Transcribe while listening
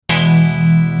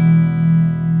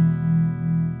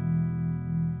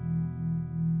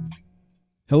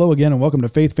Hello again, and welcome to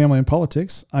Faith, Family, and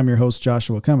Politics. I'm your host,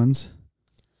 Joshua Cummins.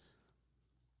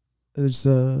 There's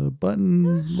a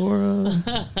button, Laura.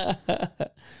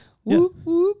 Whoop,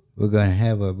 whoop. We're going to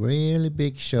have a really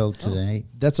big show today.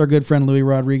 That's our good friend Louis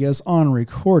Rodriguez on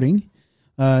recording.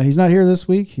 He's not here this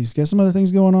week. He's got some other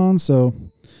things going on, so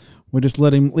we just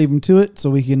leave him to it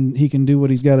so he can do what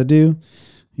he's got to do.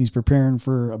 He's preparing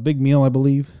for a big meal, I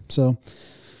believe. So,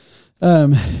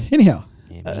 anyhow.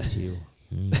 Yeah, me too.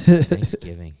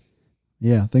 Thanksgiving.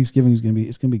 Yeah, Thanksgiving is gonna be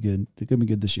good. It's gonna be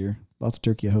good this year. Lots of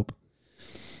turkey, I hope.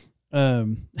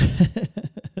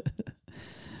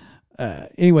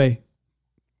 Anyway,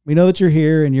 we know that you're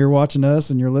here and you're watching us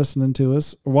and you're listening to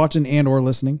us, or watching and or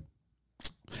listening,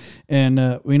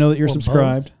 and we know that you're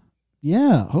subscribed. Both.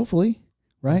 Yeah, hopefully,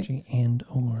 right? Watching and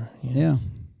or yeah,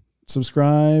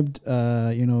 subscribed.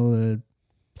 The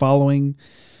following,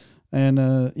 and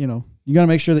you got to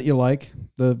make sure that you like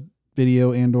the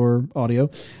video and or audio.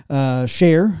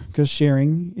 Share, because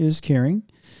sharing is caring.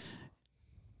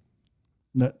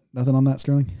 Nothing on that,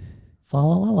 Sterling? Fa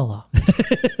la la la.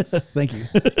 Thank you.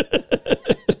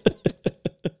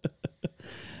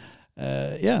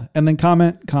 Yeah, and then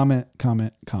comment.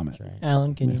 That's right.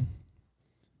 Alan, can you?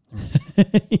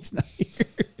 He's not here.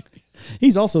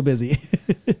 He's also busy.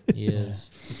 He is.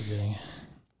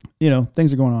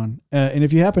 Things are going on. And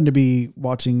if you happen to be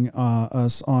watching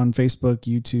us on Facebook,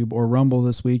 YouTube, or Rumble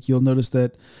this week, you'll notice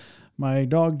that my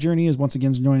dog Journey is once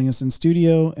again joining us in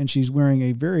studio, and she's wearing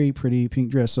a very pretty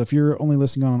pink dress. So if you're only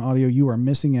listening on audio, you are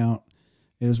missing out.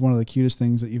 It is one of the cutest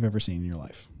things that you've ever seen in your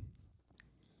life.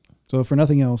 So for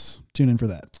nothing else, tune in for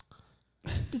that.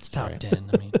 It's top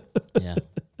 10. I mean, yeah,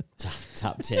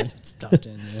 top 10. It's top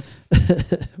 10. Yeah.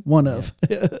 One of.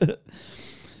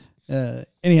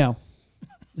 Anyhow.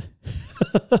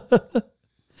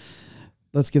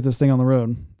 Let's get this thing on the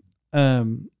road.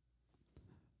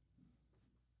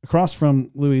 Across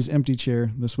from Louis' empty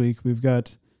chair this week, we've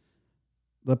got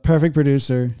the perfect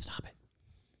producer. Stop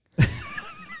it.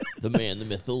 The man, the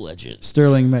myth, the legend.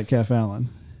 Sterling Metcalf Allen.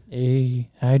 Hey,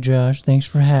 hi Josh. Thanks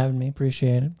for having me.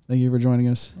 Appreciate it. Thank you for joining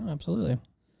us. Oh, absolutely.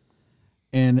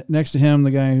 And next to him,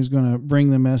 the guy who's going to bring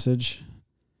the message.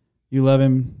 You love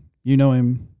him. You know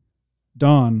him.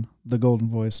 Don, the golden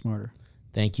voice smarter.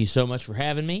 Thank you so much for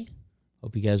having me.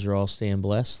 Hope you guys are all staying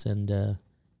blessed and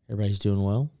everybody's doing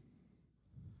well.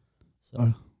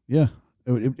 So. Yeah,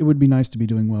 it would be nice to be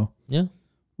doing well. Yeah.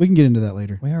 We can get into that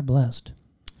later. We are blessed.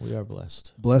 We are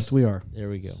blessed. Blessed we are. There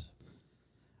we go.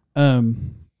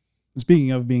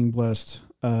 Speaking of being blessed,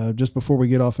 just before we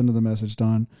get off into the message,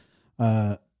 Don,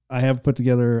 I have put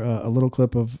together a little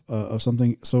clip of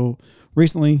something. So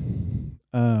recently,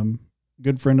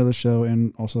 good friend of the show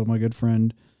and also my good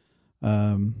friend,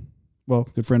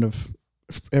 good friend of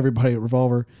everybody at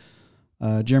Revolver,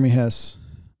 Jeremy Hess,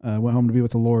 went home to be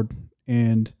with the Lord,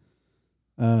 and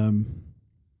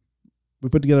we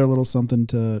put together a little something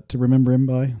to remember him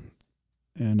by.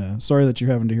 And sorry that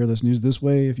you're having to hear this news this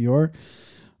way if you are,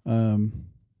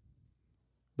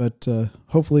 but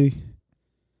hopefully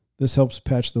this helps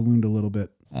patch the wound a little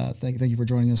bit. Thank you for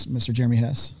joining us, Mr. Jeremy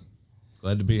Hess.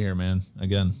 Glad to be here, man.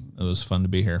 Again, it was fun to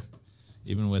be here,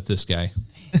 even with this guy.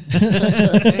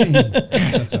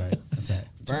 That's all right.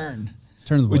 Burn.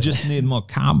 Turn the blade. We just need more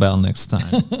cowbell next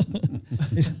time.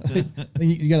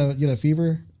 You got a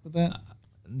fever with that?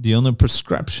 The only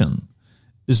prescription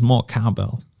is more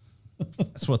cowbell.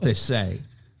 That's what they say.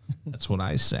 That's what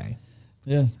I say.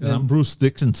 Yeah. Because I'm Bruce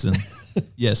Dickinson.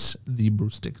 Yes, the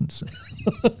Bruce Dickinson.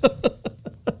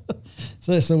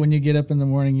 So when you get up in the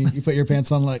morning, you put your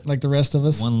pants on like the rest of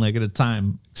us? One leg at a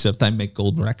time, except I make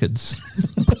gold records.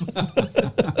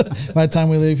 By the time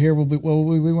we leave here, what will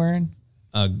we be wearing?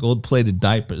 Gold-plated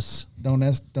diapers.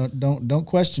 Don't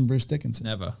question Bruce Dickinson.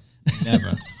 Never.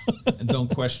 And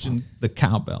don't question the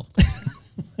cowbell.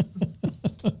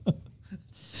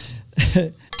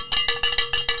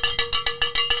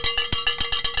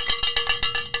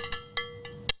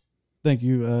 Thank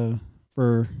you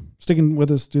for sticking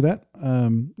with us through that.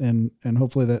 And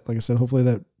hopefully that, like I said, hopefully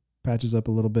that patches up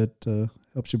a little bit,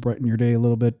 helps you brighten your day a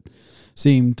little bit,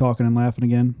 see him talking and laughing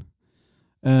again.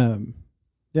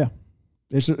 Yeah,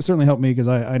 it certainly helped me because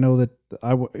I know that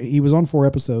he was on 4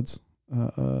 episodes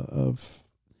of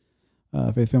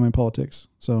Faith, Family, and Politics.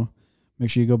 So make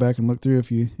sure you go back and look through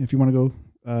if you want to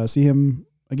go see him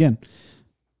again.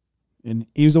 And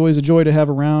he was always a joy to have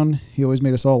around. He always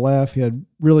made us all laugh. He had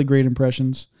really great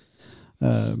impressions.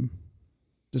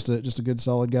 Just a good,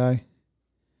 solid guy.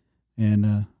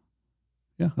 And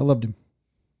yeah, I loved him.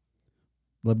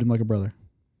 Loved him like a brother.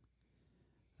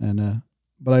 And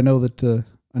but I know that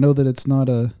it's not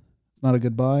a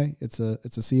goodbye. It's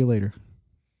a see you later.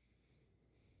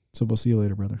 So we'll see you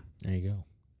later, brother. There you go.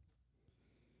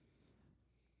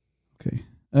 Okay.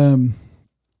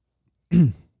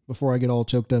 Before I get all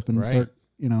choked up and Right. start,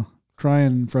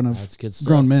 crying in front of That's good stuff.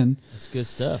 grown men. That's good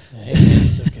stuff. Hey,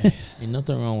 it's okay. Ain't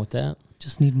nothing wrong with that.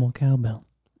 Just need more cowbell.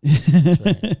 That's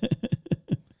right.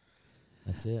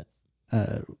 That's it.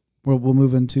 We'll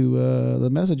move into the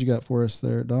message you got for us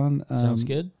there, Don. Sounds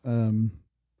good.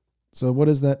 So what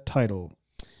is that title?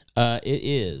 It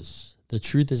is The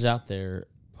Truth Is Out There,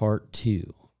 Part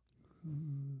 2.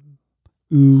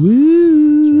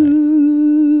 Ooh.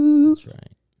 That's right.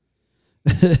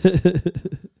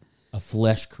 A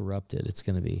flesh corrupted. It's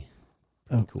going to be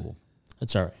pretty cool.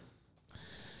 That's all right.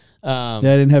 Yeah, I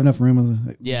didn't have enough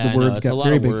room. Yeah, the words it's got a lot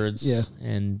very of big. words. Yeah.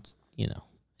 And,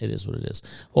 it is what it is.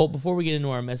 Well, before we get into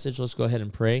our message, let's go ahead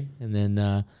and pray, and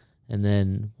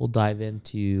then we'll dive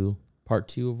into part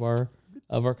 2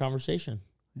 of our conversation.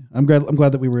 I'm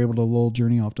glad that we were able to lull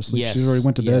Journey off to sleep. Yes, She already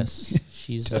went to bed.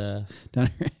 She's down here.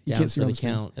 You down can't see for her on the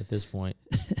screen. count at this point.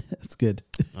 That's good.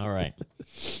 All right.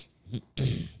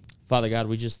 Father God,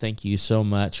 we just thank you so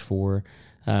much for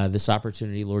this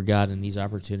opportunity, Lord God, and these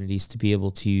opportunities to be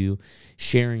able to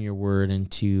share in your word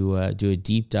and to do a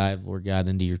deep dive, Lord God,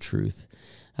 into your truth.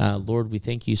 Lord, we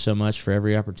thank you so much for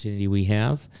every opportunity we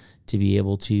have to be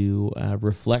able to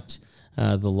reflect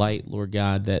the light, Lord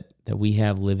God, that we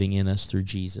have living in us through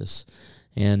Jesus.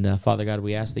 And Father God,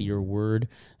 we ask that your word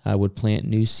would plant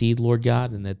new seed, Lord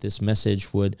God, and that this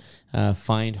message would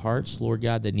find hearts, Lord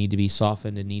God, that need to be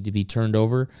softened and need to be turned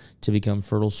over to become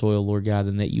fertile soil, Lord God,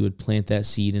 and that you would plant that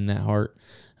seed in that heart,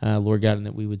 Lord God, and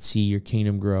that we would see your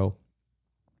kingdom grow.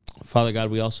 Father God,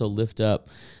 we also lift up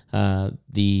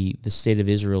the state of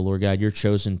Israel, Lord God, your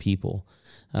chosen people.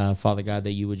 Father God,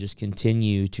 that you would just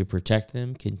continue to protect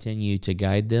them, continue to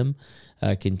guide them,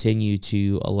 continue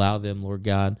to allow them, Lord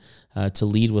God, to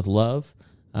lead with love,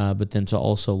 but then to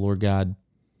also, Lord God,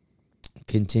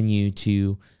 continue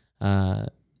to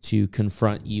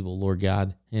confront evil, Lord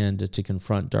God, and to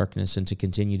confront darkness and to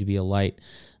continue to be a light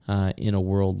in a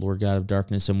world, Lord God, of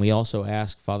darkness. And we also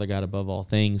ask, Father God, above all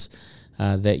things,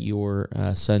 that your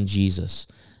son Jesus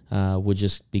would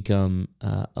just become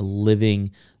a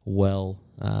living well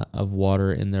of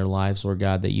water in their lives, Lord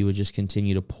God, that you would just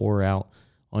continue to pour out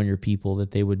on your people, that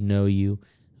they would know you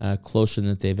closer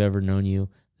than they've ever known you,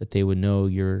 that they would know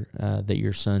that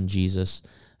your son Jesus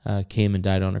came and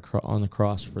died on the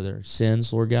cross for their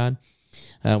sins, Lord God.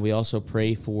 We also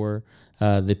pray for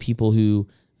the people who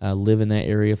live in that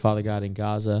area, Father God, in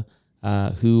Gaza,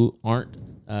 who aren't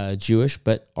Jewish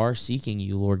but are seeking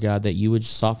you, Lord God, that you would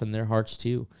soften their hearts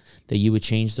too, that you would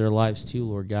change their lives too,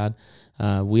 Lord God.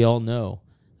 We all know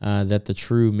that the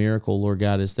true miracle, Lord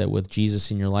God, is that with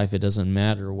Jesus in your life, it doesn't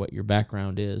matter what your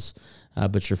background is,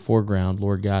 but your foreground,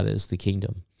 Lord God, is the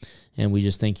kingdom. And we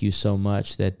just thank you so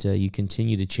much that you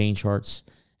continue to change hearts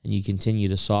and you continue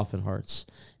to soften hearts.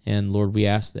 And Lord, we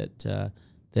ask that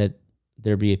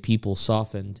there be a people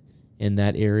softened in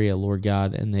that area, Lord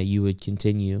God, and that you would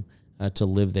continue to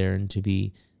live there and to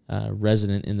be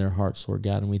resident in their hearts, Lord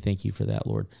God, and we thank you for that,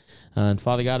 Lord. And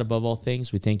Father God, above all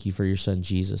things, we thank you for your son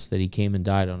Jesus, that he came and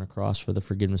died on a cross for the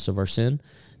forgiveness of our sin,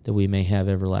 that we may have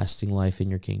everlasting life in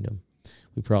your kingdom.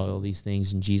 We pray all these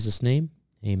things in Jesus' name.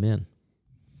 Amen.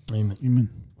 Amen. Amen.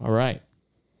 All right.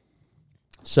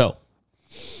 So,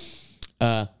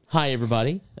 hi,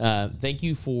 everybody. Thank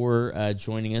you for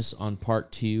joining us on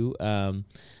part 2.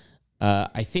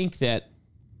 I think that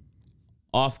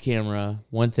off camera,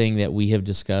 one thing that we have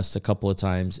discussed a couple of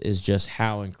times is just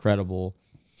how incredible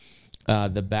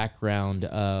the background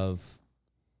of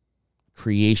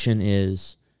creation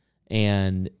is,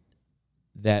 and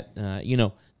that,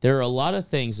 there are a lot of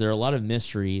things, there are a lot of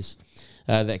mysteries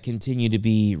that continue to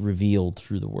be revealed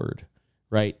through the word,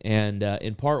 right? And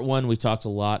in part 1, we talked a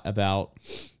lot about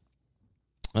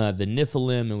the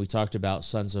Nephilim, and we talked about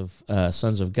sons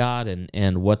of God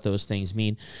and what those things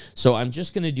mean. So I'm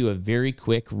just going to do a very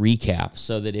quick recap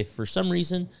so that if for some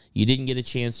reason you didn't get a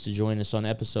chance to join us on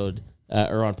episode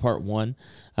or on part 1,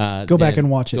 Go back and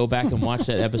watch it. Go back and watch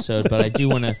that episode. But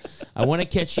I want to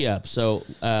catch you up. So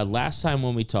last time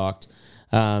when we talked,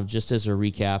 just as a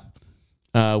recap,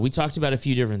 we talked about a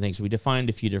few different things. We defined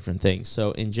a few different things.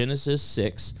 So in Genesis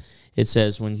 6, it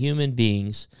says, when human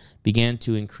beings began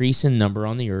to increase in number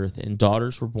on the earth and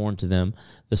daughters were born to them,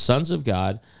 the sons of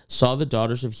God saw the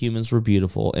daughters of humans were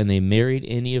beautiful, and they married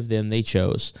any of them they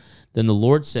chose. Then the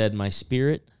Lord said, my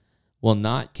spirit will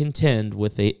not contend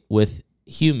with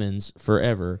humans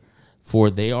forever, for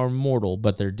they are mortal,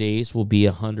 but their days will be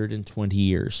 120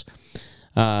 years.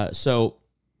 So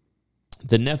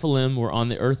the Nephilim were on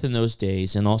the earth in those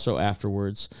days, and also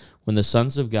afterwards, when the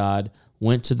sons of God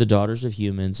went to the daughters of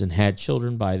humans and had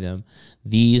children by them.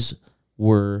 These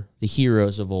were the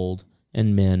heroes of old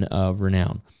and men of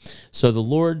renown. So the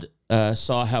Lord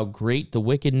saw how great the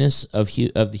wickedness of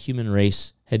the human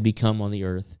race had become on the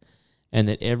earth, and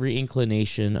that every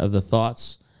inclination of the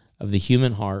thoughts of the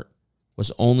human heart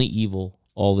was only evil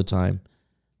all the time.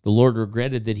 The Lord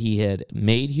regretted that he had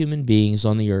made human beings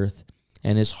on the earth,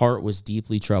 and his heart was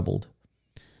deeply troubled.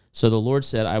 So the Lord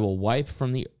said, I will wipe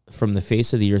from the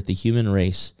face of the earth the human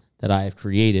race that I have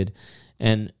created,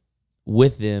 and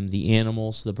with them the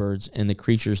animals, the birds, and the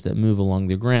creatures that move along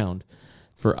the ground,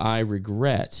 for I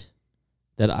regret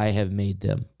that I have made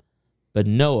them. But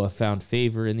Noah found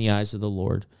favor in the eyes of the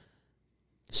Lord.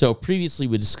 So previously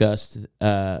we discussed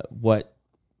what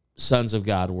sons of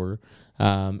God were.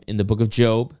 In the book of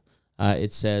Job,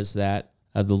 it says that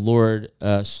the Lord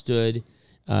stood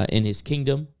in his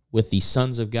kingdom with the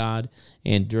sons of God,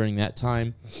 and during that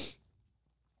time,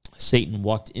 Satan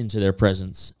walked into their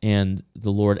presence, and the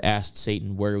Lord asked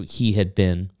Satan where he had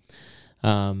been.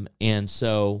 And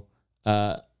so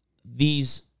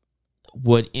these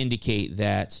would indicate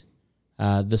that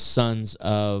the sons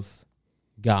of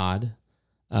God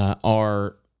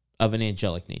are of an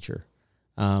angelic nature.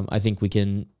 I think we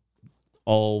can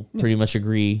all pretty much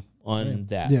agree on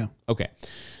that. Yeah. Okay.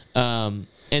 And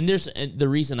the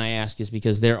reason I ask is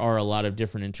because there are a lot of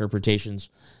different interpretations,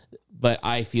 but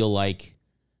I feel like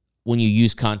when you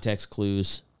use context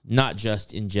clues, not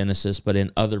just in Genesis, but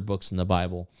in other books in the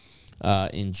Bible,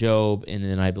 in Job, and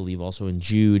then I believe also in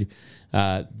Jude,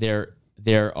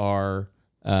 there are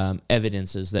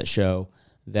evidences that show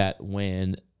that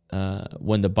when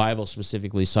the Bible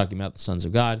specifically is talking about the sons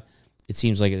of God, it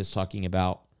seems like it is talking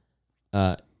about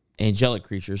angelic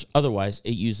creatures. Otherwise,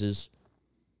 it uses,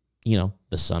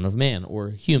 the son of man or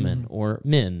human or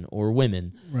men or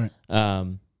women. Right.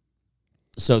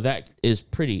 So that is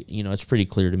pretty, it's pretty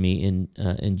clear to me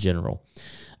in general.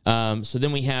 So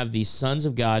then we have the sons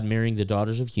of God marrying the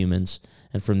daughters of humans,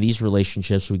 and from these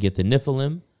relationships we get the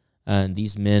Nephilim, and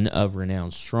these men of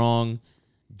renown, strong,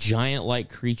 giant-like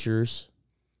creatures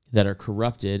that are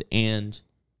corrupted and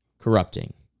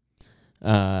corrupting.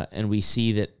 And we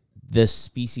see that this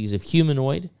species of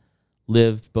humanoid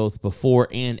lived both before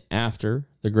and after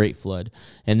the Great Flood.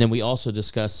 And then we also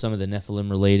discussed some of the Nephilim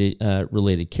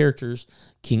related characters,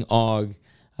 King Og,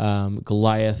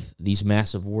 Goliath, these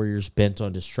massive warriors bent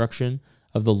on destruction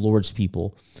of the Lord's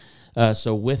people.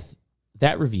 So with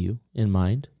that review in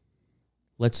mind,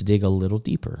 let's dig a little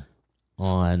deeper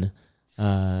on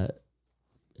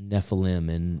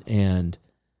Nephilim and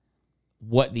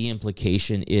what the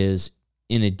implication is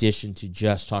in addition to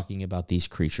just talking about these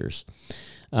creatures.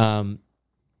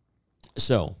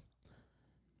 So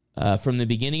from the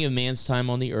beginning of man's time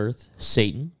on the earth,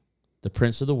 Satan, the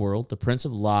prince of the world, the prince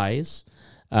of lies,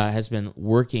 has been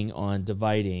working on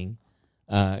dividing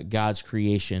God's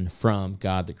creation from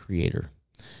God the Creator.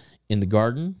 In the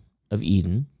Garden of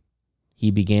Eden, he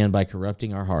began by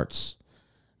corrupting our hearts.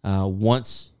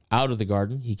 Once out of the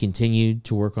garden, he continued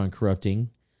to work on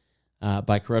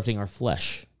by corrupting our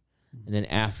flesh. And then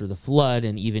after the flood,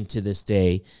 and even to this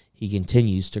day, he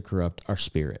continues to corrupt our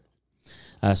spirit.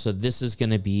 So this is going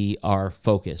to be our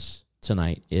focus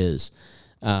tonight, is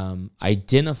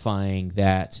identifying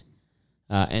that,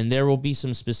 and there will be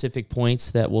some specific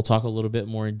points that we'll talk a little bit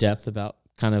more in depth about,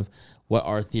 kind of what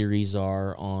our theories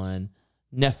are on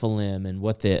Nephilim and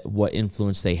what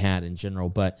influence they had in general.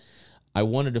 But I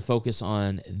wanted to focus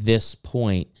on this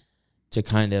point to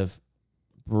kind of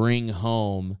bring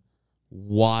home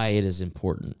why it is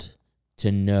important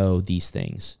to know these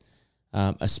things,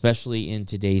 especially in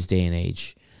today's day and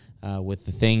age. With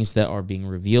the things that are being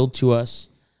revealed to us,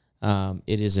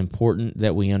 it is important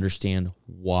that we understand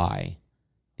why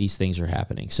these things are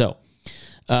happening. So,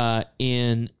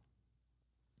 in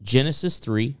Genesis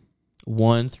 3,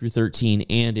 1 through 13,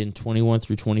 and in 21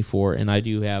 through 24, and I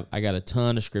got a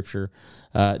ton of scripture,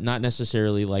 not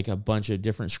necessarily like a bunch of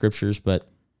different scriptures,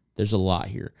 but there's a lot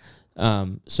here.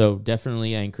 So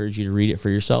definitely I encourage you to read it for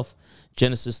yourself.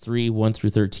 Genesis 3, 1 through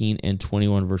 13, and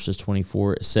 21 verses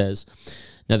 24, it says,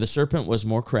 Now the serpent was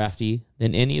more crafty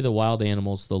than any of the wild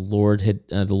animals the Lord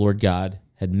God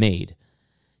had made.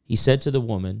 He said to the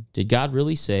woman, Did God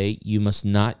really say you must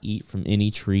not eat from any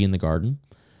tree in the garden?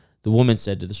 The woman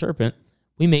said to the serpent,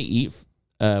 We may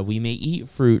eat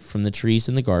fruit from the trees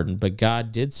in the garden, but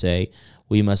God did say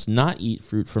we must not eat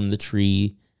fruit from the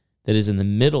tree that is in the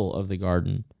middle of the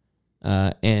garden,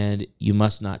 and you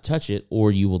must not touch it,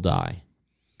 or you will die.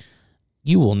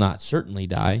 You will not certainly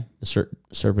die, the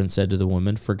serpent said to the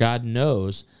woman, for God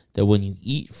knows that when you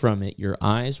eat from it, your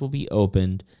eyes will be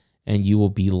opened, and you will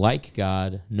be like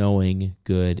God, knowing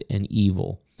good and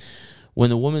evil." When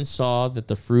the woman saw that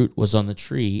the fruit was on the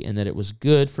tree, and that it was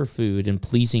good for food and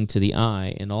pleasing to the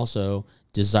eye, and also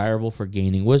desirable for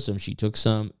gaining wisdom, she took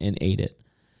some and ate it.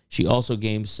 She also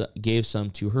gave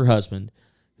some to her husband,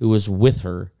 who was with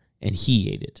her, and he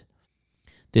ate it.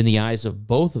 Then the eyes of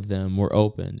both of them were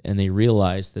opened, and they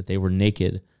realized that they were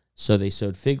naked. So they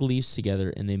sewed fig leaves together,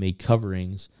 and they made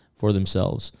coverings for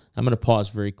themselves. I'm going to pause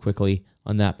very quickly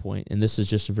on that point, and this is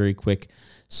just a very quick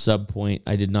sub point.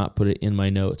 I did not put it in my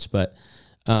notes, but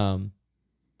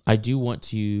I do want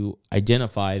to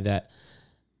identify that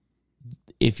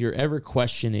if you're ever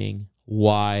questioning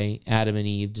why Adam and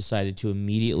Eve decided to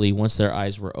immediately, once their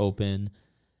eyes were open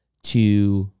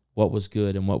to what was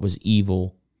good and what was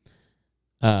evil,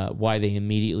 why they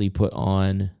immediately put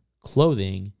on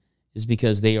clothing, is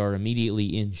because they are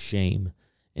immediately in shame.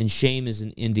 And shame is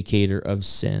an indicator of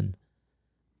sin.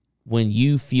 When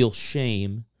you feel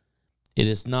shame, it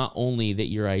is not only that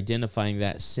you're identifying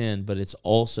that sin, but it's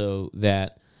also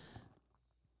that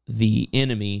the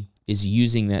enemy is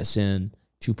using that sin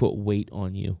to put weight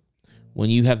on you. When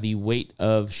you have the weight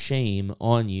of shame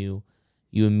on you,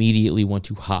 you immediately want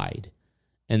to hide.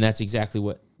 And that's exactly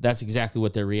what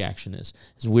their reaction is.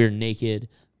 We're naked,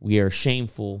 we are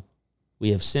shameful,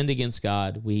 we have sinned against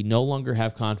God, we no longer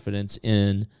have confidence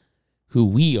in who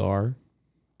we are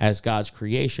as God's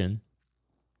creation,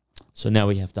 so now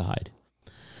we have to hide.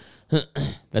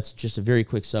 That's just a very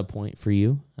quick sub point for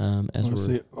you. Go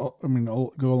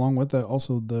along with that,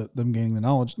 also them gaining the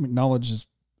knowledge. I mean, knowledge is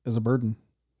a burden.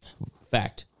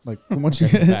 Fact. Like once you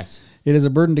get fact. It is a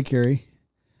burden to carry,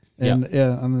 and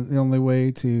and the only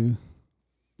way to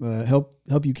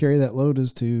help you carry that load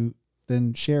is to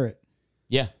then share it.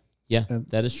 Yeah,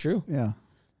 that is true. Yeah,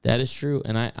 that is true,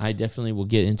 and I definitely will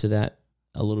get into that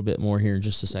a little bit more here in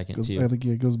just a second too. I think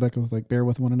it goes back with bear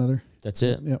with one another. That's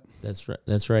it. Yep.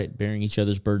 That's right. Bearing each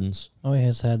other's burdens. I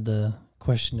always had the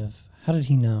question of, how did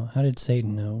he know? How did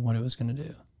Satan know what it was going to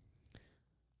do?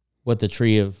 What the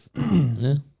tree of...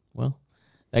 well,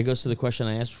 that goes to the question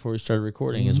I asked before we started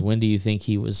recording, is when do you think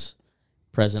he was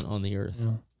present on the earth?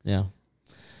 Yeah.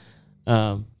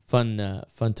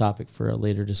 Fun topic for a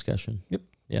later discussion. Yep.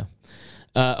 Yeah.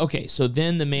 Okay, so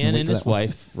then the man and his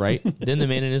wife, right? Then the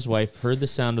man and his wife heard the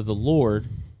sound of the Lord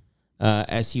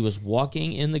as he was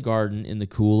walking in the garden in the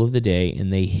cool of the day,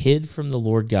 and they hid from the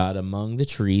Lord God among the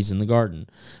trees in the garden.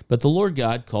 But the Lord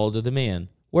God called to the man,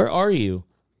 "Where are you?"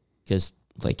 Because,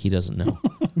 he doesn't know.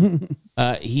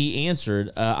 He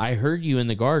answered, "I heard you in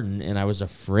the garden, and I was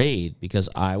afraid because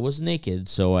I was naked,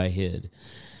 so I hid."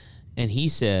 And he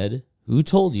said, "Who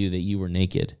told you that you were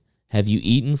naked? Have you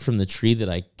eaten from the tree that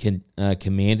I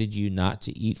commanded you not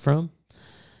to eat from?"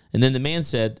 And then the man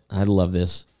said, I love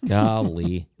this.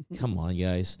 Golly, come on,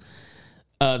 guys.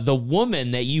 "The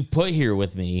woman that you put here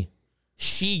with me,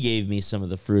 she gave me some of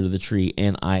the fruit of the tree,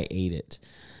 and I ate it."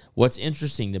 What's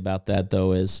interesting about that,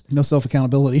 though, is... no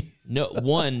self-accountability.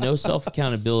 No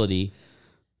self-accountability,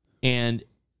 and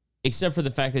except for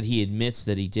the fact that he admits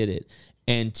that he did it.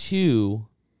 And two,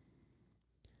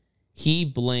 he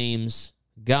blames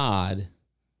God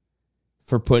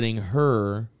for putting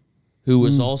her, who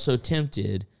was also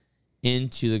tempted,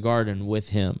 into the garden with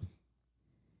him.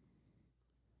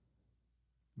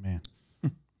 Man.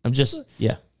 I'm just,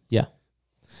 yeah.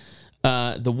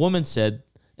 The woman said,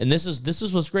 and this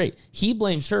is what's great. He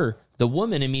blames her. The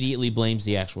woman immediately blames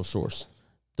the actual source.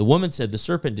 The woman said, "The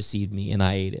serpent deceived me and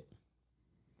I ate it."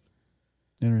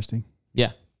 Interesting.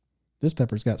 Yeah. This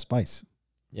pepper's got spice.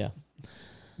 Yeah.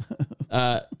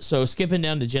 So skipping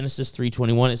down to Genesis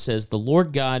 3:21, it says, "The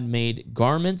Lord God made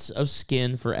garments of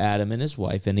skin for Adam and his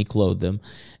wife, and he clothed them.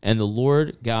 And the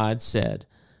Lord God said,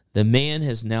 'The man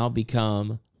has now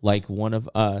become like one of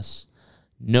us,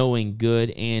 knowing good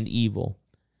and evil.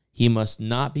 He must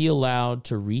not be allowed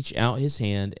to reach out his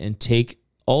hand and take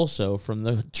also from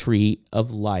the tree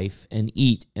of life and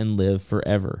eat and live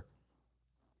forever.'"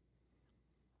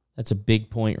 That's a big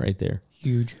point right there.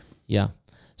 Huge. Yeah.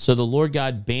 "So the Lord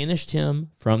God banished him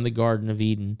from the Garden of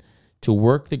Eden to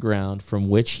work the ground from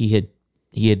which he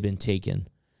had been taken.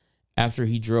 After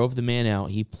he drove the man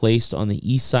out, he placed on the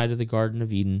east side of the Garden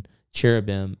of Eden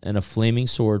cherubim and a flaming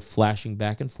sword flashing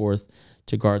back and forth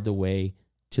to guard the way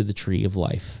to the tree of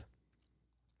life."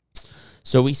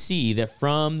 So we see that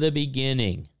from the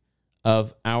beginning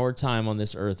of our time on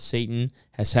this earth, Satan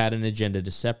has had an agenda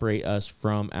to separate us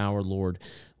from our Lord.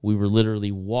 We were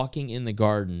literally walking in the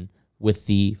garden with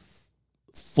the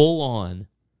full-on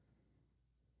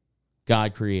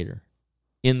God creator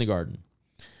in the garden.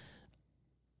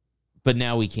 But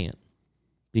now we can't,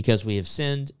 because we have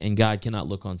sinned and God cannot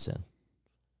look on sin.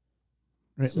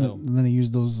 Right. So- And then he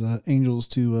used those angels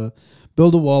to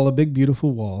build a wall, a big,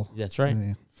 beautiful wall. That's right.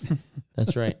 Yeah.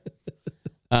 That's right.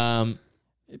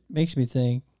 It makes me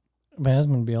think, my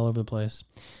husband would be all over the place.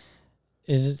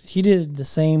 He did the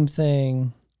same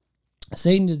thing.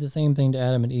 Satan did the same thing to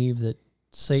Adam and Eve that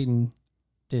Satan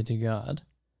did to God.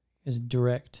 Is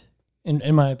direct,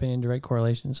 in my opinion, direct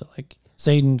correlation. So like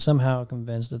Satan somehow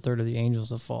convinced a third of the angels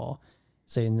to fall.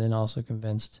 Satan then also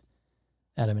convinced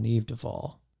Adam and Eve to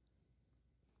fall.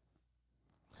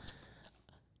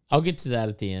 I'll get to that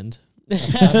at the end. My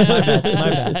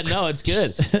bad. No, it's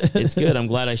good. It's good. I'm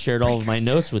glad I shared all of my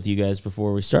notes with you guys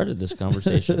before we started this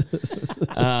conversation.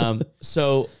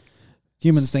 So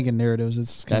Humans thinking narratives.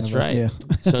 It's kind that's of right. Yeah.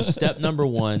 So step number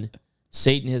 1,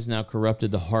 Satan has now corrupted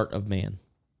the heart of man.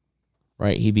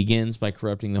 Right? He begins by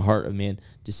corrupting the heart of man,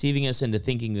 deceiving us into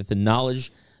thinking that the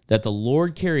knowledge that the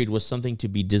Lord carried was something to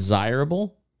be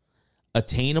desirable,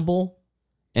 attainable,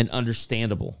 and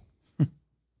understandable.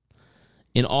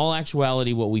 In all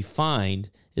actuality, what we find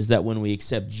is that when we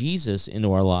accept Jesus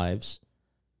into our lives,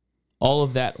 all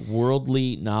of that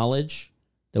worldly knowledge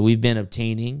that we've been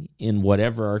obtaining in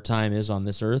whatever our time is on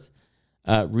this earth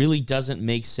really doesn't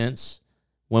make sense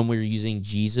when we're using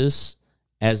Jesus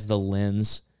as the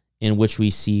lens in which we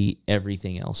see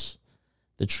everything else.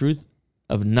 The truth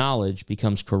of knowledge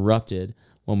becomes corrupted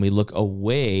when we look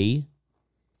away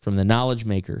from the knowledge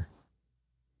maker.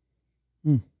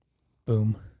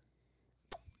 Boom.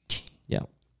 Yeah.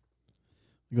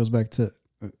 It goes back to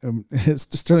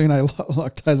Sterling and I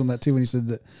locked eyes on that too when he said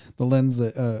that the lens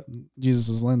that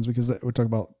Jesus's lens, because we're talking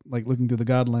about like looking through the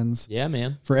God lens Yeah,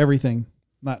 man. for everything,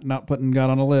 not putting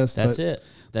God on a list. That's but it.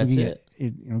 That's it.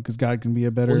 Because God can be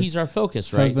a better Well, he's our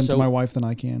focus, right? husband to my wife than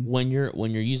I can. when you're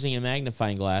using a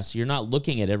magnifying glass, you're not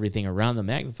looking at everything around the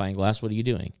magnifying glass. What are you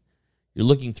doing? You're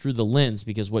looking through the lens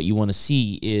because what you want to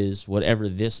see is whatever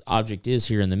this object is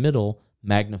here in the middle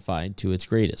magnified to its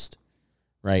greatest,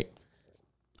 right?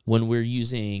 When we're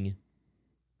using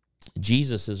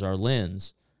Jesus as our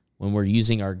lens, when we're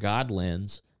using our God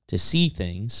lens to see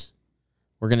things,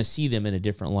 we're going to see them in a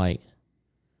different light.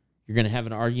 You're going to have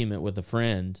an argument with a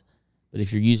friend, but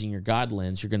if you're using your God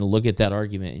lens, you're going to look at that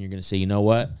argument and you're going to say, you know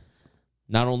what?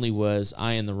 Not only was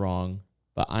I in the wrong,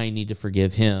 but I need to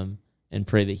forgive him and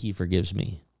pray that he forgives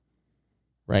me,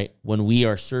 right? When we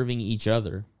are serving each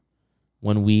other,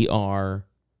 when we are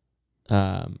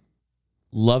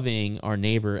loving our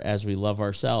neighbor as we love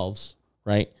ourselves,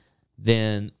 right?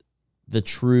 Then the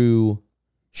true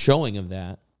showing of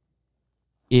that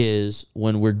is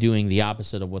when we're doing the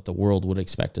opposite of what the world would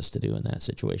expect us to do in that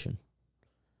situation.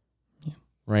 Yeah.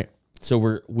 Right?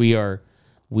 So we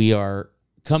are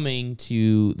coming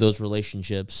to those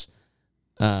relationships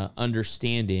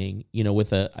understanding,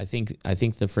 with I think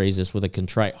the phrase is with a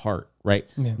contrite heart, right?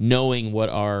 Yeah. Knowing what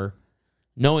our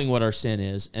sin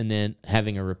is, and then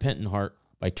having a repentant heart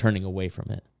by turning away from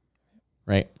it.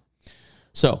 Right?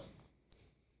 So,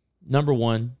 number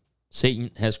 1,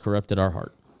 Satan has corrupted our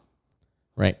heart.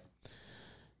 Right?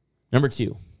 Number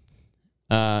 2,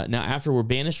 now after we're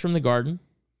banished from the garden,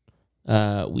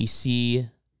 we see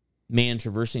man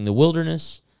traversing the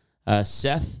wilderness.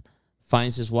 Seth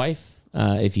finds his wife.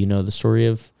 If you know the story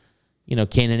of,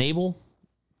 Cain and Abel,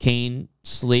 Cain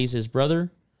slays his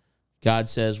brother. God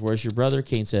says, "Where's your brother?"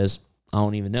 Cain says, "I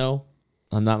don't even know.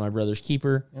 I'm not my brother's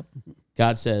keeper." Yep.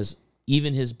 God says,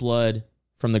 "Even his blood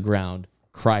from the ground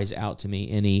cries out to me."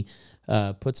 And he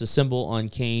puts a symbol on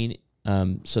Cain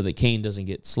so that Cain doesn't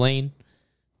get slain,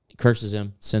 curses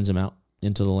him, sends him out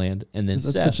into the land. And then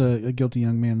That's Seth, such a guilty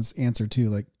young man's answer too.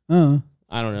 Like, I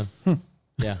don't know.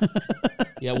 Yeah.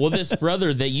 Yeah. Well, this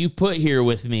brother that you put here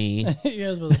with me. Yeah,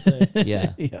 I was about to say.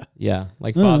 Yeah. yeah. Yeah.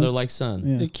 Like father, like son.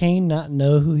 Yeah. Did Cain not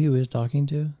know who he was talking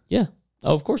to? Yeah.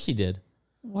 Oh, of course he did.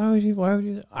 Why would you?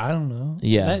 I don't know.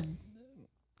 Yeah.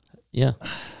 Yeah.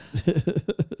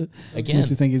 Again. Makes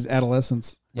you think he's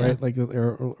adolescence, Yeah. right? Like,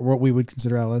 or what we would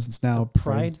consider adolescence now.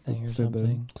 Pride thing or Instead of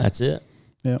something. That's it.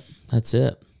 Yeah. That's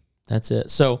it.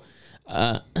 So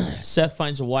Seth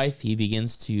finds a wife. He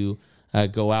begins to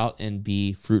go out and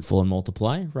be fruitful and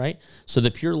multiply, right? So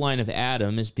the pure line of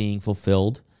Adam is being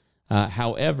fulfilled.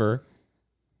 However,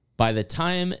 by the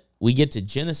time we get to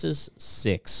Genesis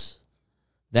 6,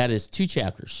 that is 2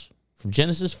 chapters. From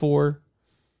Genesis 4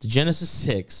 to Genesis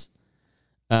 6,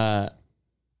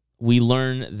 we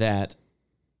learn that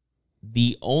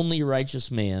the only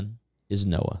righteous man is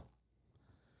Noah.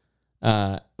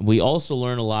 We also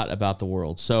learn a lot about the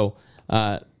world. So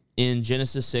in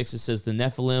Genesis 6, it says the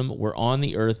Nephilim were on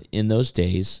the earth in those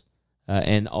days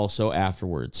and also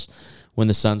afterwards. When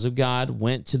the sons of God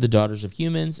went to the daughters of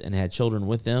humans and had children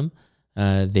with them,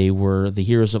 They were the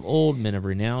heroes of old, men of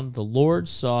renown. The Lord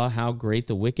saw how great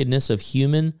the wickedness of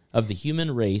the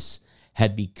human race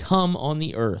had become on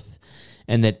the earth,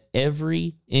 and that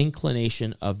every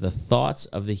inclination of the thoughts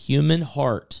of the human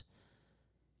heart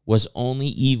was only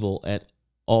evil at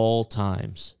all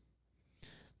times.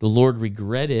 The Lord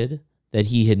regretted that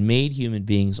he had made human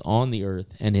beings on the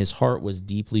earth, and his heart was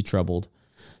deeply troubled.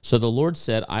 So the Lord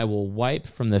said, I will wipe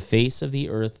from the face of the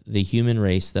earth the human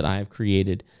race that I have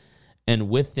created, and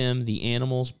with them the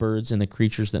animals, birds, and the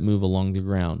creatures that move along the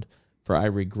ground, for I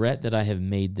regret that I have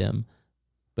made them.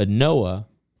 But Noah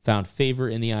found favor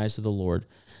in the eyes of the Lord.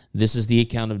 This is the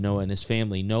account of Noah and his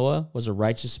family. Noah was a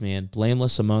righteous man,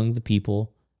 blameless among the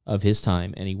people of his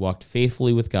time, and he walked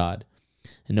faithfully with God.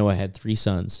 And Noah had 3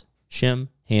 sons, Shem,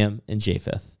 Ham, and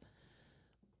Japheth.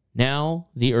 Now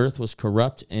the earth was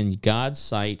corrupt in God's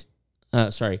sight.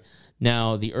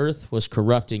 Now the earth was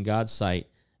corrupt in God's sight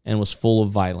and was full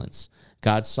of violence.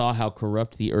 God saw how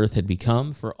corrupt the earth had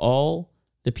become, for all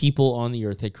the people on the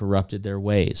earth had corrupted their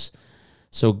ways.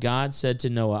 So God said to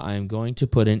Noah, I am going to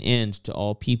put an end to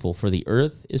all people, for the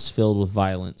earth is filled with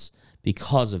violence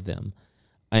because of them.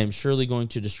 I am surely going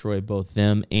to destroy both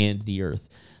them and the earth.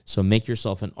 So make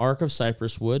yourself an ark of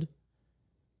cypress wood,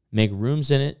 make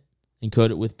rooms in it, and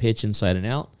coat it with pitch inside and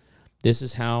out. This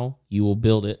is how you will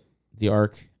build it. The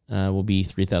ark will be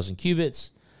 3,000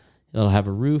 cubits. It'll have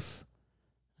a roof.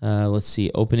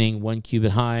 Opening 1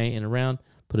 cubit high and around.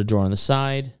 Put a door on the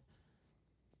side.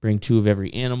 Bring 2 of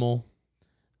every animal.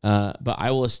 But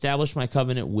I will establish my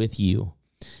covenant with you,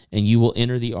 and you will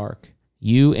enter the ark,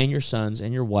 you and your sons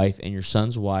and your wife and your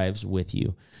sons' wives with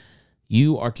you.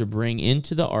 You are to bring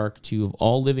into the ark 2 of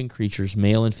all living creatures,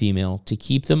 male and female, to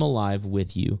keep them alive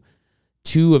with you,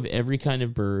 2 of every kind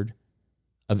of bird,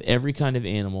 of every kind of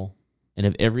animal, and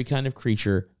of every kind of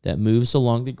creature that moves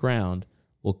along the ground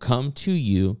will come to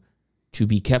you to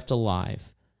be kept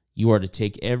alive. You are to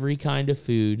take every kind of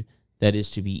food that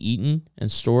is to be eaten and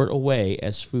store it away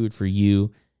as food for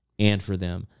you and for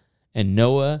them. And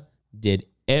Noah did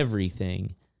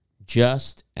everything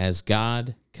just as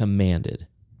God commanded.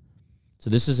 So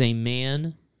this is a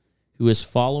man who is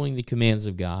following the commands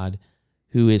of God,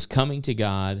 who is coming to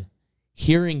God,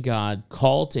 hearing God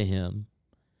call to him,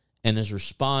 and is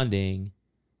responding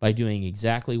by doing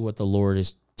exactly what the Lord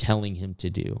is telling him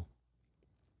to do.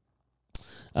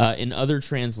 In other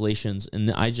translations,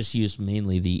 and I just used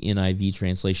mainly the NIV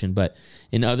translation, but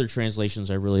in other translations,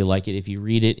 I really like it. If you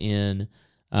read it in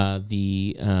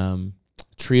the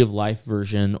Tree of Life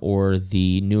version or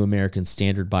the New American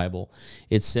Standard Bible,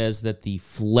 it says that the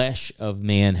flesh of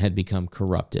man had become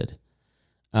corrupted.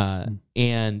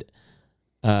 And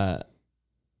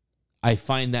I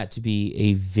find that to be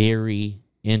a very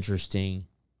interesting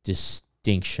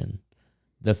distinction.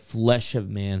 The flesh of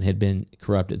man had been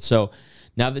corrupted. So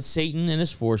now that Satan and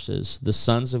his forces, the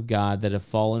sons of God that have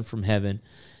fallen from heaven,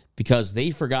 because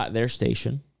they forgot their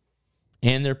station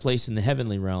and their place in the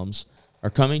heavenly realms,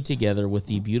 are coming together with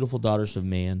the beautiful daughters of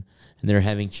man, and they're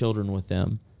having children with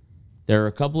them. There are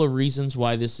a couple of reasons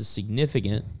why this is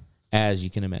significant, as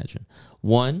you can imagine.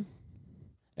 One,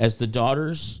 as the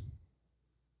daughters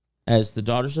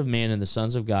of man and the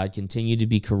sons of God continue to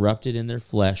be corrupted in their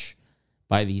flesh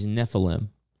by these Nephilim,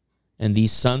 and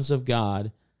these sons of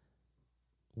God,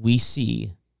 we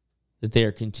see that they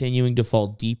are continuing to fall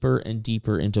deeper and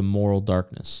deeper into moral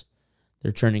darkness.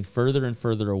 They're turning further and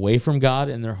further away from God,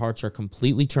 and their hearts are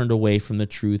completely turned away from the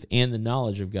truth and the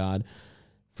knowledge of God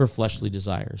for fleshly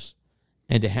desires,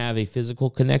 and to have a physical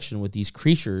connection with these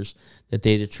creatures that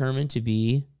they determine to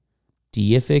be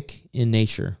deific in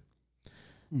nature.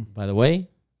 By the way,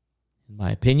 in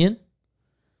my opinion,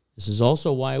 this is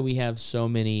also why we have so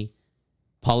many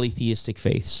polytheistic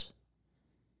faiths.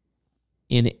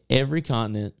 In every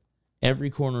continent, every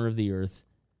corner of the earth,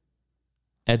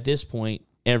 at this point,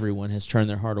 everyone has turned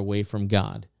their heart away from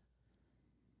God.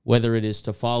 Whether it is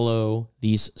to follow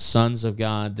these sons of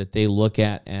God that they look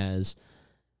at as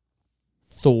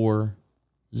Thor,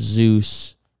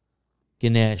 Zeus,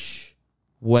 Ganesh,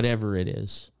 whatever it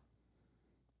is,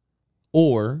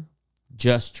 or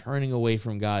just turning away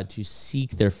from God to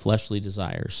seek their fleshly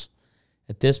desires.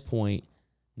 At this point,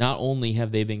 not only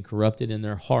have they been corrupted in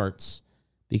their hearts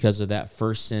because of that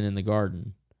first sin in the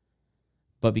garden,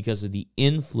 but because of the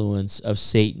influence of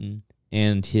Satan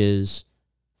and his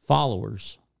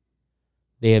followers,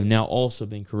 they have now also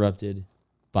been corrupted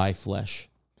by flesh.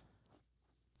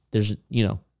 There's,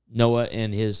 Noah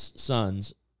and his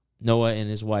sons, Noah and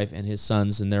his wife and his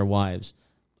sons and their wives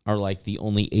are like the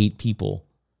only 8 people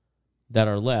that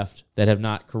are left that have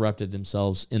not corrupted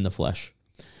themselves in the flesh.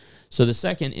 So the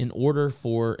second, in order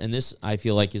for, and this I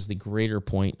feel like is the greater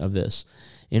point of this,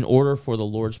 in order for the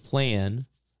Lord's plan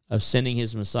of sending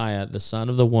his Messiah, the son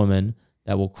of the woman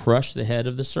that will crush the head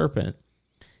of the serpent,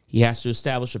 he has to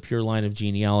establish a pure line of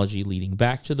genealogy leading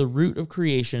back to the root of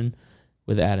creation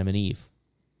with Adam and Eve.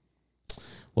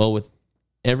 Well, with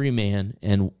every man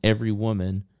and every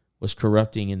woman was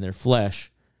corrupting in their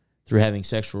flesh through having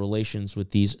sexual relations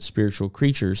with these spiritual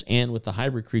creatures and with the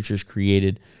hybrid creatures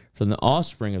created from the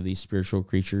offspring of these spiritual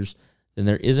creatures, then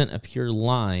there isn't a pure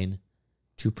line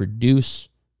to produce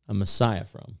a Messiah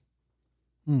from.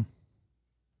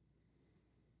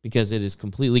 Because it has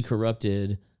completely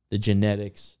corrupted the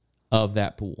genetics of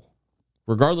that pool,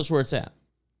 regardless where it's at.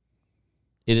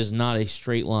 It is not a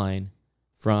straight line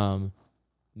from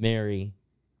Mary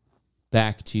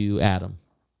back to Adam,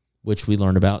 which we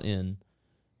learn about in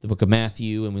the book of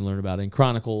Matthew, and we learn about in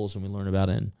Chronicles, and we learn about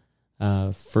in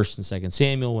 1st and 2nd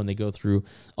Samuel, when they go through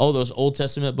all those Old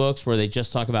Testament books where they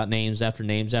just talk about names after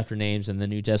names after names, and the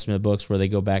New Testament books where they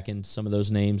go back into some of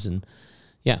those names. And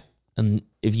and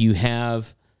if you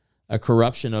have a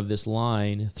corruption of this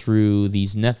line through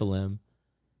these Nephilim,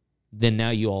 then now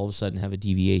you all of a sudden have a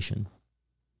deviation,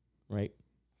 right?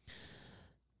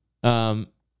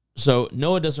 So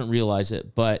Noah doesn't realize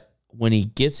it, but when he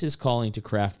gets his calling to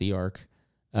craft the ark,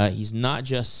 he's not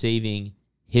just saving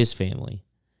his family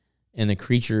and the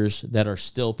creatures that are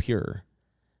still pure,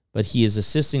 but he is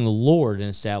assisting the Lord in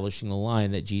establishing the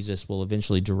line that Jesus will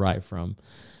eventually derive from.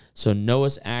 So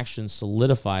Noah's actions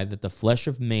solidify that the flesh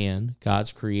of man,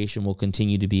 God's creation, will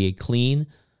continue to be a clean,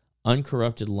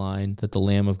 uncorrupted line that the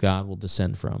Lamb of God will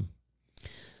descend from.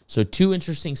 So 2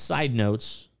 interesting side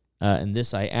notes, and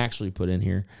this I actually put in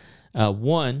here.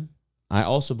 One, I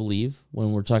also believe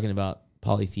when we're talking about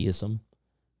polytheism,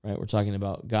 right? We're talking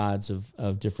about gods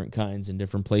of different kinds in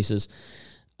different places.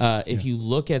 If you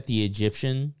look at the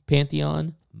Egyptian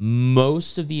pantheon,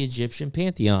 most of the Egyptian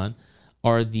pantheon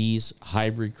are these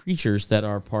hybrid creatures that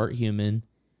are part human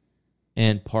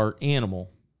and part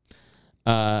animal.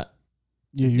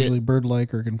 Usually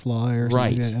bird-like or can fly or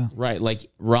something like that. Yeah. Right. Like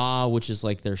Ra, which is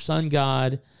like their sun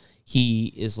god,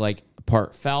 he is like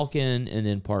part falcon and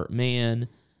then part man.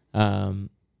 I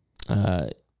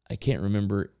can't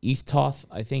remember. Ethtoth,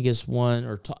 I think, is one,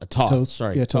 or Toth.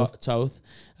 Sorry, yeah, Toth.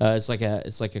 It's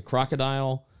like a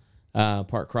crocodile,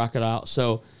 part crocodile.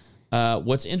 So,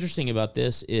 what's interesting about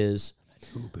this is,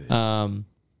 I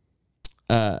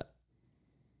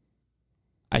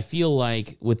feel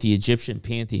like with the Egyptian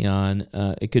pantheon,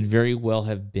 it could very well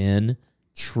have been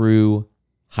true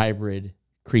hybrid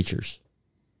creatures.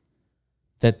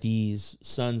 That these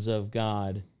sons of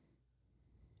God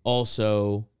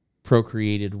also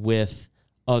procreated with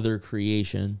other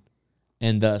creation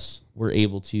and thus were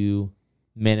able to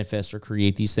manifest or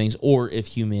create these things, or if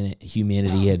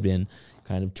humanity had been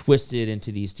kind of twisted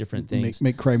into these different things.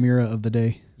 Make Chimera of the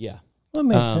day. Yeah. Well, it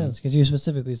makes sense, because you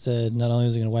specifically said not only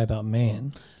was it going to wipe out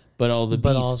man, but all the beasts.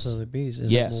 but also the beasts.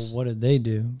 Yes. Well, what did they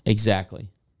do? Exactly.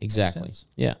 sense.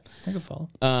 Yeah. I can follow.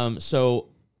 So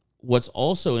what's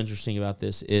also interesting about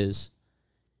this is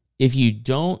if you're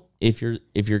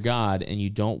God and you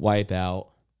don't wipe out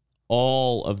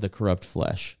all of the corrupt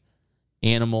flesh,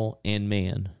 animal and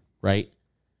man, right?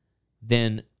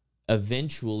 Then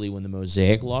eventually when the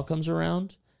Mosaic law comes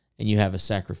around and you have a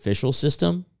sacrificial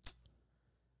system,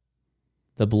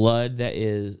 the blood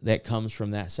that comes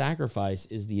from that sacrifice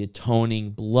is the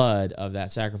atoning blood of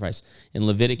that sacrifice. In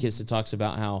Leviticus, it talks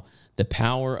about how the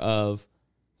power of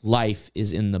life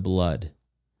is in the blood,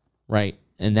 right?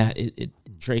 And that it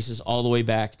traces all the way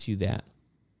back to that.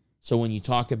 So when you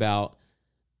talk about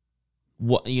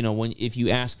if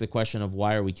you ask the question of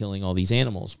why are we killing all these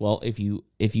animals? Well, if you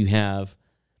have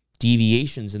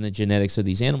deviations in the genetics of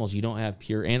these animals, you don't have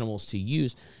pure animals to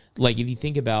use. Like if you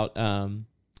think about, and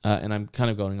I'm kind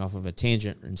of going off of a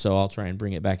tangent, and so I'll try and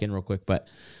bring it back in real quick. But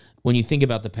when you think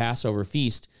about the Passover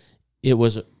feast, it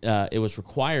was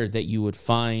required that you would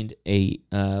find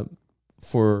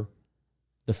for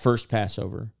the first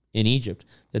Passover in Egypt,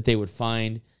 that they would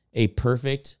find a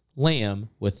perfect lamb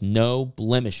with no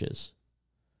blemishes,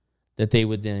 that they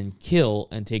would then kill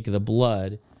and take the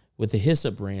blood with the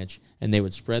hyssop branch, and they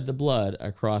would spread the blood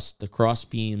across the cross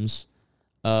beams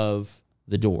of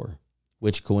the door,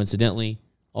 which coincidentally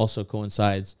also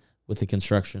coincides with the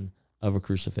construction of a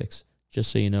crucifix.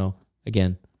 Just so you know,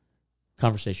 again,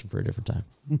 conversation for a different time.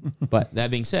 But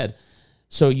that being said,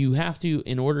 so you have to,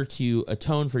 in order to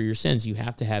atone for your sins, you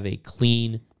have to have a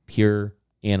clean, pure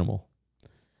animal.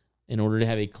 In order to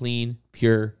have a clean,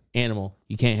 pure animal,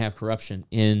 you can't have corruption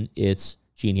in its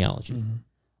genealogy,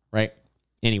 right?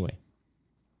 Anyway,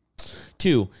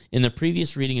 2, in the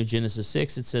previous reading of Genesis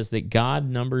 6, it says that God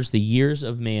numbers the years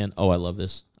of man. Oh, I love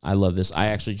this. I love this. I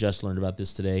actually just learned about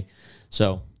this today.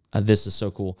 So this is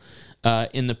so cool.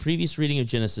 In the previous reading of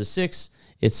Genesis 6,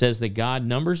 it says that God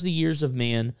numbers the years of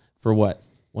man for what?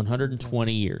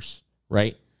 120 years,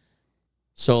 right?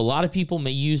 So a lot of people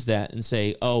may use that and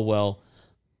say, oh, well,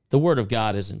 the word of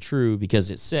God isn't true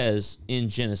because it says in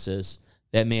Genesis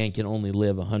that man can only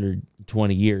live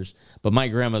 120 years. But my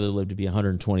grandmother lived to be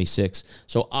 126.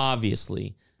 So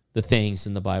obviously the things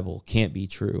in the Bible can't be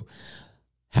true.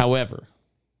 However,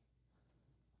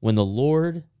 when the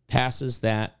Lord passes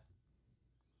that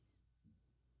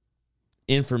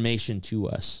information to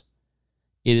us,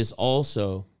 it is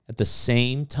also at the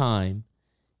same time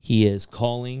he is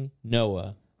calling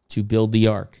Noah to build the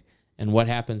ark. And what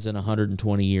happens in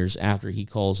 120 years after he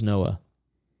calls Noah?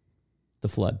 The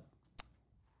flood.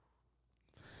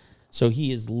 So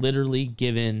he is literally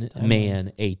given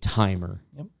man a timer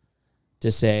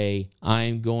to say,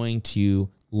 I'm going to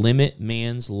limit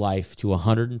man's life to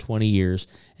 120 years,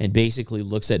 and basically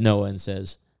looks at Noah and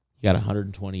says, you got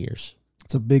 120 years.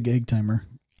 It's a big egg timer.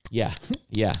 Yeah,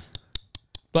 yeah.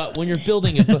 But when you're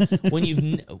building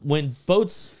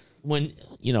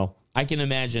I can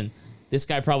imagine this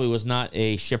guy probably was not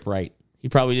a shipwright. He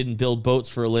probably didn't build boats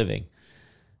for a living.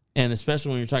 And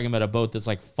especially when you're talking about a boat that's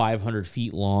like 500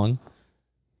 feet long,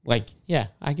 like, yeah,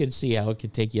 I could see how it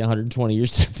could take you 120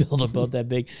 years to build a boat that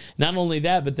big. Not only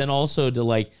that, but then also to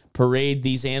like parade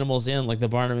these animals in like the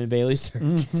Barnum and Bailey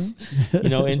circus,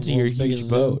 into your huge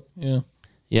boat. Yeah.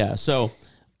 Yeah. So,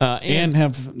 and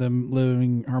have them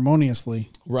living harmoniously.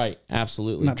 Right.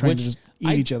 Absolutely. Not trying to just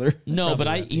eat each other. No, but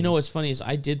what's funny is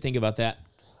I did think about that.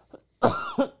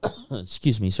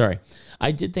 Excuse me. Sorry.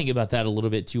 I did think about that a little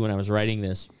bit too when I was writing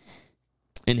this,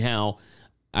 and how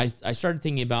I started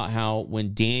thinking about how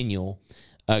when Daniel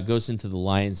goes into the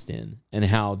lion's den and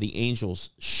how the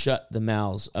angels shut the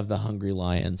mouths of the hungry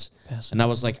lions. And I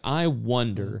was like, I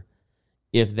wonder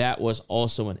if that was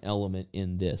also an element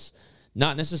in this.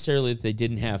 Not necessarily that they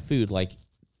didn't have food, like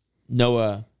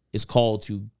Noah is called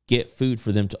to get food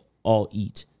for them to all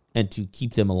eat and to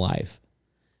keep them alive.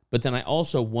 But then I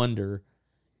also wonder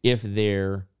if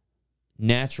their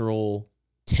natural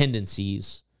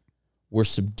tendencies were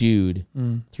subdued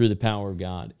through the power of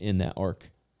God in that ark,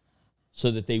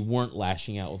 so that they weren't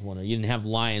lashing out with one another. You didn't have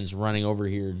lions running over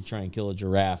here to try and kill a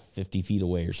giraffe 50 feet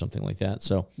away or something like that.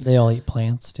 So they all eat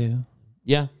plants too.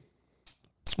 Yeah.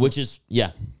 Which is,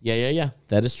 yeah.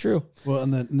 That is true. Well,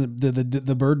 and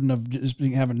the burden of just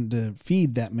having to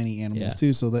feed that many animals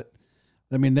too, so that,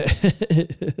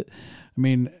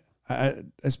 I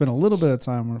spent a little bit of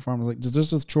time on a farm. I was like,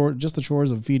 just the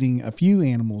chores of feeding a few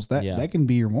animals, that can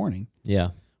be your morning. Yeah.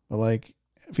 But like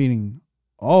feeding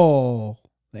all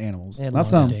the animals, They had not longer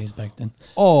some, days back then.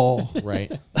 Right.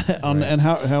 Right. And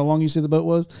how long you say the boat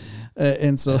was,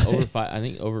 and so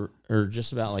over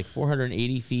just about like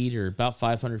 480 feet or about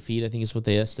 500 feet, I think is what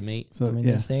they estimate. So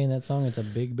They say in that song, it's a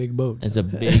big, big boat. It's a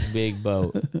big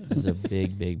boat. It's a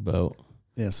big boat.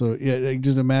 Yeah, so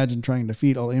just imagine trying to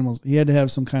feed all animals. He had to have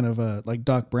some kind of like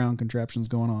Doc Brown contraptions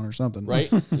going on or something,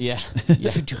 right? Yeah.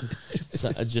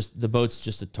 So just the boat's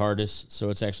just a TARDIS, so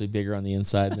it's actually bigger on the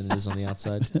inside than it is on the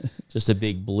outside. Just a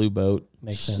big blue boat.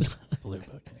 Makes sense. Blue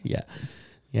boat. Yeah.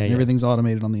 Everything's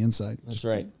automated on the inside. That's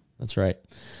right.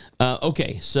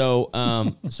 Okay,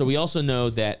 so we also know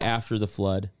that after the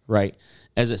flood, right,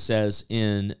 as it says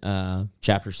in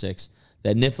chapter 6,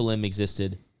 that Nephilim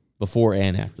existed before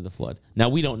and after the flood. Now,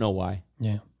 we don't know why.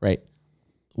 Yeah. Right?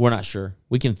 We're not sure.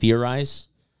 We can theorize,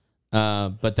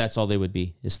 but that's all they would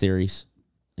be, is theories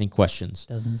and questions.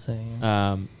 Doesn't say.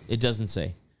 It doesn't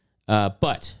say.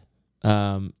 But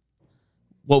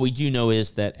what we do know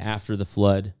is that after the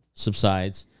flood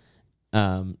subsides,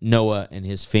 Noah and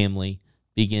his family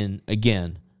begin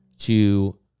again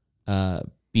to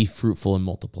be fruitful and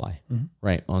multiply,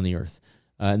 right, on the earth.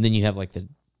 And then you have like the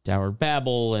Tower of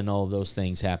Babel and all of those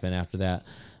things happen after that,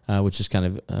 which is kind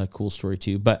of a cool story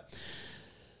too. But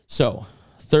so,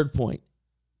 third point.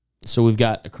 So we've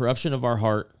got a corruption of our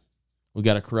heart. We've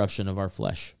got a corruption of our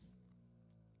flesh.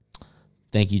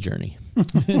 Thank you, Journey.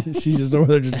 She's just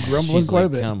over there just grumbling quite a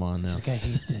bit. Come on now. This guy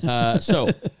hates this. So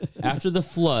after the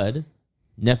flood,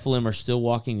 Nephilim are still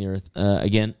walking the earth.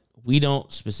 Again, we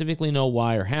don't specifically know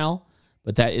why or how,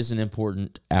 but that isn't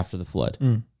important after the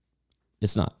flood.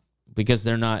 It's not. Because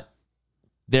they're not,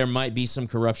 there might be some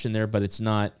corruption there, but it's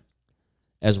not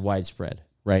as widespread,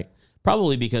 right?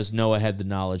 Probably because Noah had the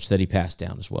knowledge that he passed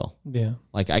down as well. Yeah.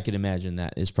 Like, I could imagine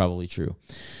that is probably true.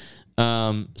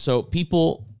 So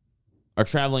people are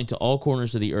traveling to all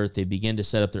corners of the earth. They begin to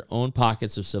set up their own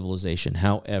pockets of civilization.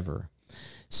 However,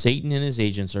 Satan and his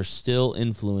agents are still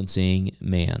influencing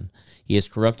man. He has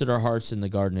corrupted our hearts in the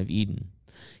Garden of Eden.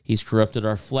 He's corrupted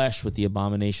our flesh with the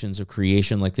abominations of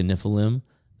creation like the Nephilim,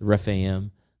 the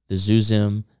Rephaim, the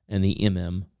Zuzim, and the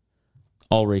Imim,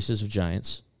 all races of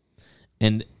giants.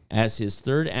 And as his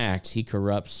third act, he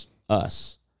corrupts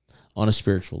us on a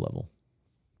spiritual level.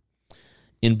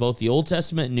 In both the Old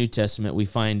Testament and New Testament, we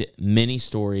find many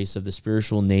stories of the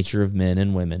spiritual nature of men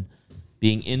and women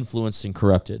being influenced and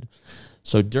corrupted.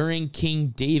 So during King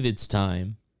David's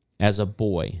time as a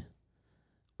boy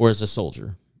or as a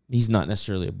soldier, he's not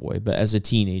necessarily a boy, but as a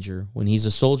teenager, when he's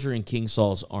a soldier in King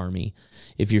Saul's army,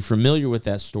 if you're familiar with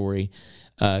that story,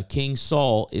 King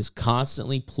Saul is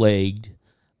constantly plagued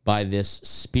by this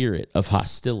spirit of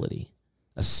hostility,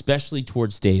 especially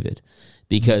towards David,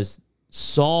 because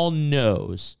Saul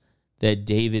knows that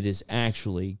David is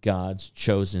actually God's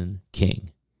chosen king.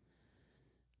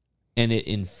 And it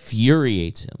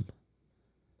infuriates him.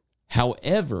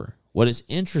 However, what is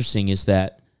interesting is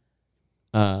that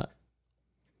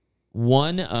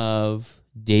one of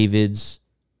David's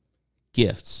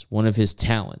gifts, one of his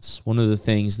talents, one of the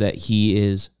things that he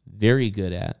is very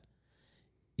good at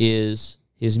is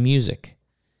his music.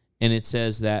 And it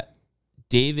says that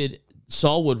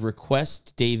Saul would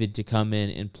request David to come in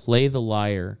and play the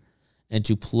lyre and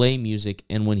to play music.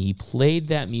 And when he played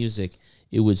that music,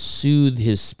 it would soothe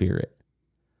his spirit.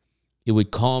 It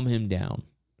would calm him down.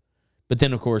 But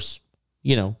then, of course,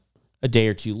 a day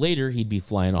or two later, he'd be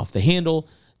flying off the handle.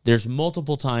 There's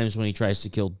multiple times when he tries to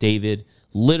kill David,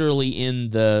 literally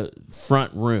in the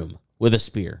front room with a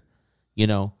spear.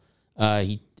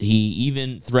 He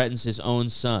even threatens his own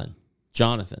son,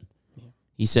 Jonathan. Yeah.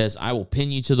 He says, "I will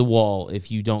pin you to the wall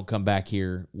if you don't come back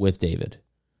here with David."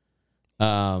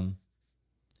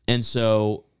 And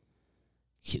so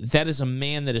that is a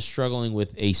man that is struggling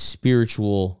with a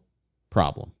spiritual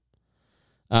problem.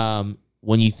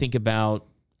 When you think about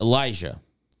Elijah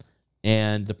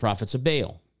and the prophets of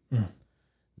Baal,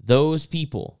 those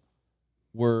people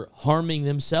were harming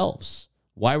themselves.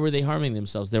 Why were they harming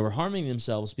themselves? They were harming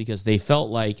themselves because they felt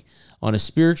like, on a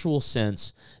spiritual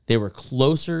sense, they were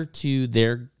closer to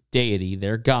their deity,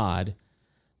 their God,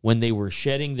 when they were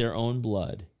shedding their own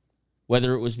blood,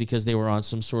 whether it was because they were on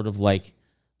some sort of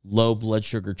low blood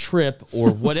sugar trip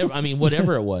or whatever.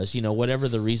 Whatever it was, whatever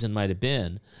the reason might have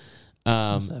been.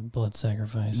 What's that blood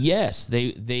sacrifice? Yes,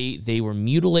 they were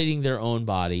mutilating their own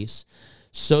bodies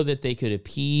so that they could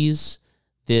appease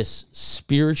this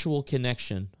spiritual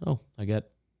connection. Oh, I got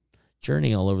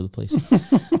journey all over the place.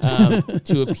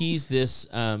 To appease this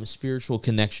spiritual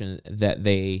connection that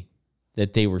they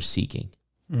were seeking.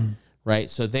 Right?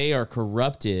 So they are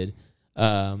corrupted.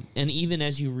 And even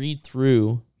as you read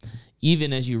through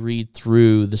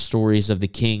the stories of the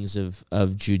kings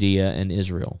of Judea and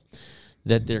Israel,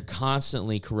 that they're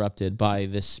constantly corrupted by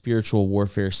this spiritual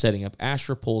warfare, setting up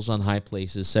Asherah poles on high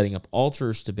places, setting up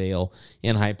altars to Baal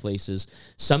in high places,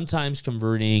 sometimes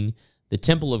converting the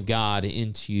temple of God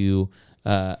into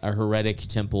a heretic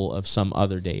temple of some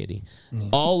other deity.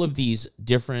 All of these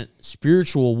different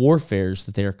spiritual warfares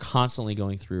that they are constantly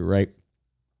going through, right?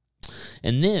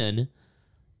 And then,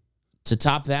 to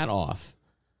top that off,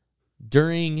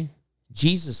 during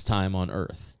Jesus' time on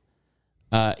earth,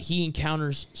 he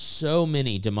encounters so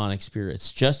many demonic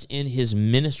spirits just in his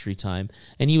ministry time,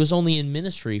 and he was only in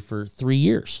ministry for 3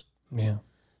 years. Yeah.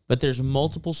 But there's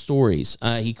multiple stories.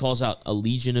 He calls out a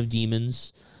legion of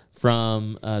demons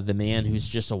from the man who's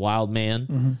just a wild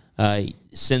man. He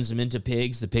sends them into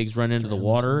pigs. The pigs run into the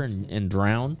water and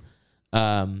drown.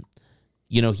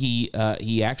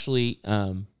 He actually,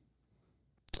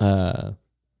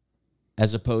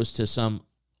 as opposed to some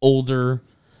older,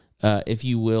 if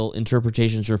you will,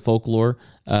 interpretations or folklore,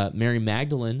 Mary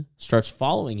Magdalene starts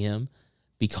following him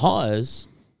because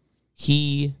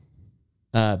he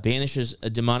banishes a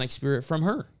demonic spirit from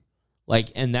her.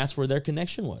 And that's where their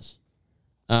connection was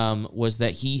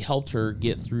that he helped her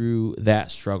get through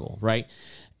that struggle, right?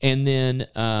 And then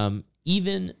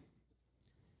he's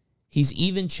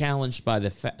even challenged by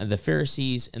the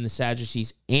Pharisees and the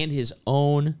Sadducees and his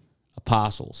own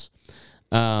apostles.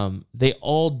 They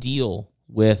all deal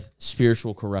with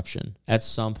spiritual corruption at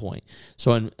some point.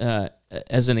 So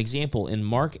as an example, in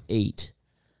Mark 8,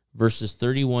 verses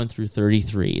 31 through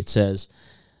 33, it says,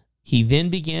 "He then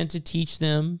began to teach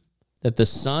them that the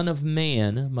Son of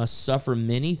Man must suffer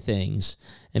many things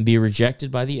and be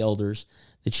rejected by the elders,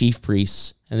 the chief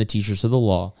priests, and the teachers of the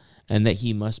law, and that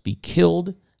he must be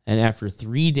killed and after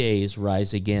 3 days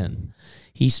rise again.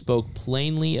 He spoke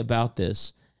plainly about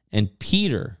this, and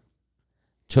Peter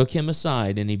took him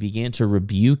aside, and he began to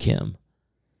rebuke him.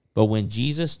 But when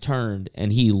Jesus turned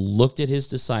and he looked at his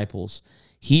disciples,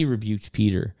 He rebuked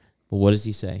Peter. But what does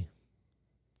he say?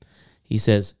 He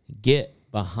says,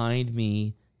 "Get behind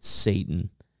me, Satan."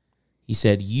 He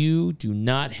said, "You do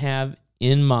not have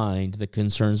in mind the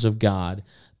concerns of God,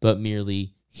 but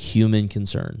merely human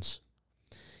concerns."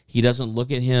 He doesn't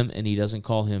look at him and he doesn't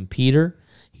call him Peter.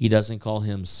 He doesn't call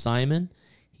him Simon.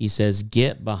 He says,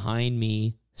 "Get behind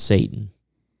me, Satan."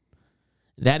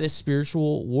 That is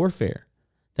spiritual warfare.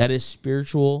 That is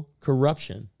spiritual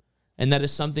corruption. And that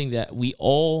is something that we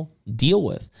all deal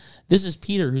with. This is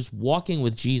Peter who's walking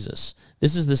with Jesus.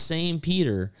 This is the same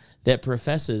Peter that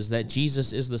professes that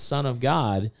Jesus is the Son of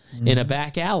God in a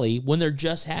back alley when they're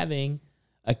just having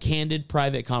a candid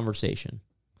private conversation.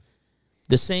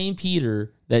 The same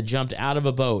Peter that jumped out of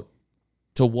a boat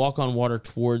to walk on water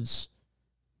towards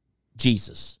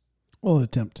Jesus. Well, an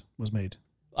attempt was made.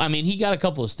 I mean, he got a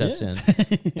couple of steps in,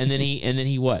 and then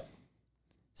he what?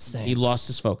 Same. He lost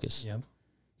his focus. Yep.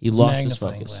 He It's lost his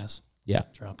magnifying focus. glass. Yeah.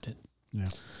 Dropped it. Yeah.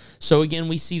 So again,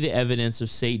 we see the evidence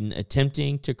of Satan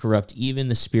attempting to corrupt even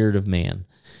the spirit of man.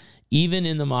 Even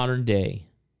in the modern day,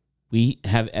 we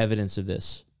have evidence of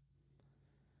this.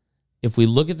 If we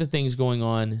look at the things going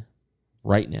on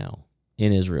right now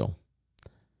in Israel,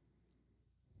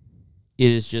 it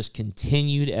is just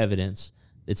continued evidence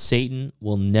that Satan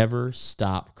will never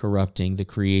stop corrupting the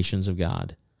creations of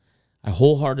God. I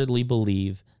wholeheartedly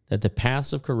believe that the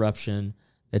paths of corruption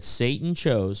that Satan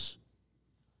chose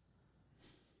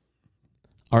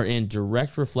are in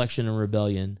direct reflection and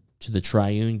rebellion to the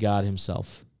triune God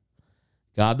himself.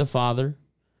 God the Father,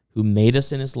 who made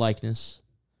us in his likeness.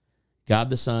 God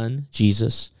the Son,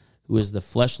 Jesus, who is the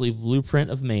fleshly blueprint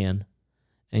of man.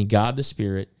 And God the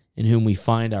Spirit, in whom we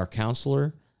find our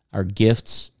counselor, our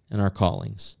gifts, and our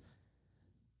callings.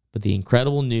 But the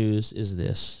incredible news is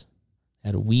this,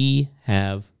 that we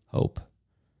have hope.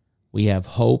 We have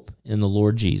hope in the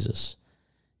Lord Jesus.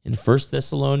 In 1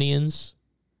 Thessalonians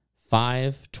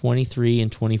 5:23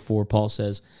 and 24, Paul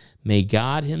says, "May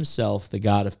God himself, the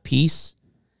God of peace,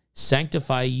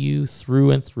 sanctify you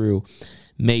through and through.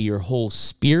 May your whole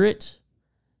spirit,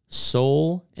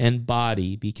 soul, and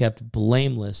body be kept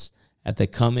blameless at the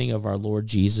coming of our Lord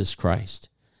Jesus Christ.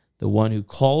 The one who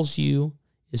calls you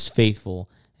is faithful,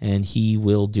 and he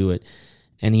will do it."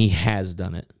 And he has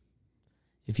done it.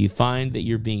 If you find that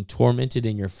you're being tormented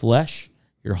in your flesh,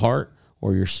 your heart,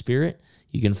 or your spirit,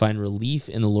 you can find relief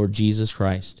in the Lord Jesus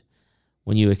Christ.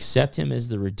 When you accept him as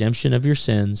the redemption of your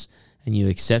sins, and you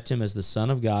accept him as the Son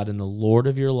of God and the Lord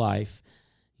of your life,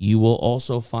 you will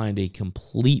also find a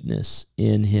completeness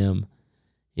in him.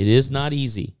 It is not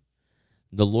easy.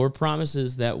 The Lord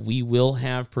promises that we will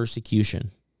have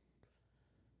persecution.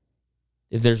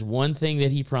 If there's one thing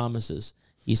that he promises,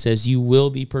 he says, you will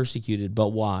be persecuted. But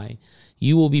why?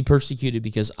 You will be persecuted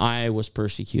because I was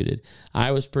persecuted.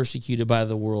 I was persecuted by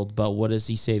the world. But what does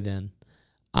he say then?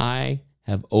 I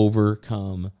have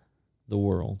overcome the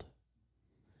world.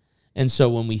 And so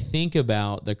when we think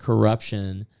about the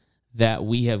corruption that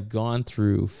we have gone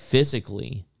through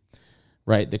physically,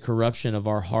 right? The corruption of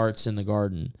our hearts in the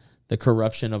garden, the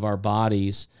corruption of our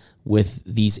bodies with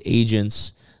these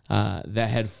agents that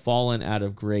had fallen out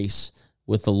of grace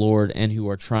with the Lord and who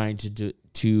are trying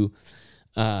to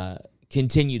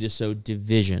continue to sow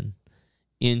division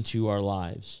into our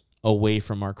lives away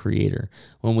from our Creator.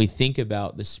 When we think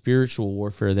about the spiritual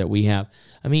warfare that we have,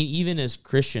 I mean, even as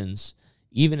Christians,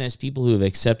 even as people who have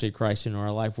accepted Christ into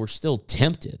our life, we're still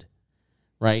tempted,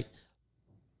 right?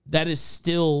 That is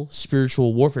still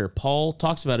spiritual warfare. Paul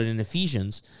talks about it in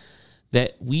Ephesians,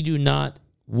 that we do not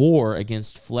war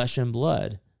against flesh and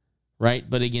blood, right?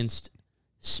 But against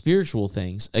spiritual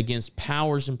things, against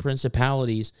powers and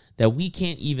principalities that we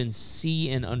can't even see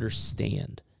and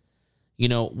understand. You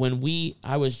know,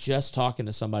 I was just talking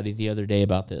to somebody the other day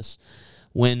about this.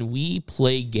 When we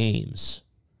play games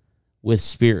with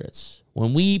spirits,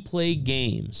 when we play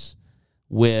games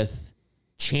with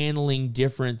channeling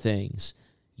different things,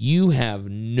 you have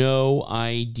no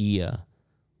idea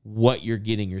what you're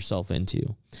getting yourself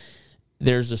into.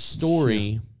 There's a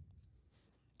story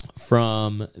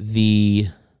from I'm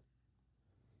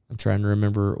trying to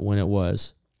remember when it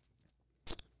was.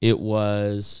 It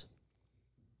was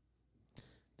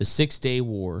the 6-Day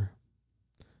War.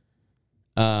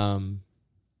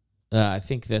 I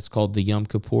think that's called the Yom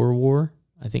Kippur War.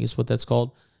 I think it's what that's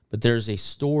called. But there's a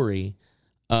story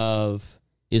of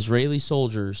Israeli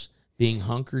soldiers being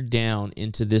hunkered down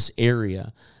into this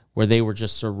area where they were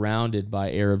just surrounded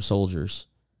by Arab soldiers.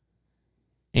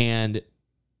 And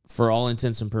for all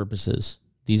intents and purposes,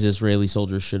 these Israeli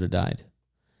soldiers should have died.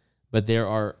 But there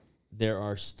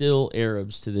are still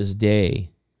Arabs to this day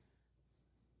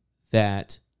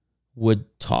that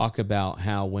would talk about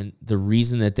how when the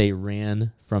reason that they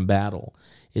ran from battle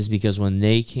is because when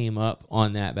they came up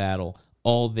on that battle,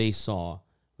 all they saw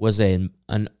was an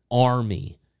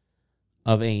army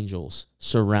of angels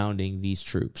surrounding these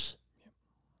troops.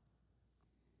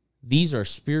 These are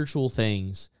spiritual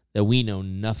things that we know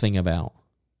nothing about.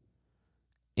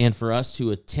 And for us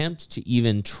to attempt to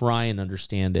even try and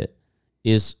understand it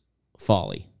is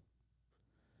folly.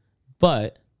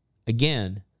 But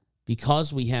again,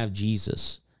 because we have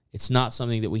Jesus, it's not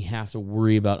something that we have to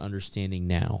worry about understanding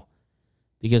now.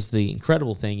 Because the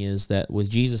incredible thing is that with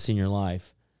Jesus in your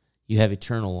life, you have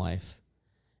eternal life.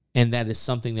 And that is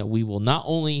something that we will not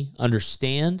only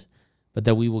understand, but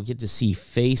that we will get to see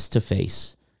face to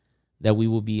face. That we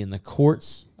will be in the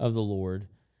courts of the Lord,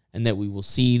 and that we will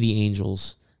see the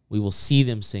angels. We will see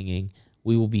them singing.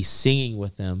 We will be singing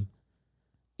with them.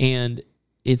 And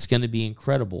it's going to be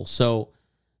incredible. So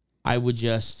I would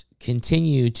just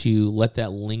continue to let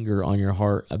that linger on your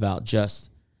heart about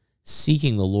just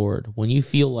seeking the Lord. When you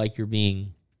feel like you're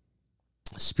being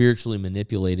spiritually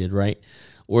manipulated, right?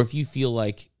 Or if you feel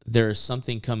like there is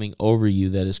something coming over you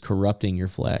that is corrupting your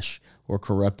flesh or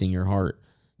corrupting your heart,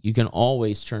 you can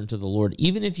always turn to the Lord.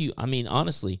 Even if you,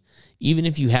 honestly, even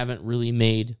if you haven't really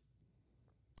made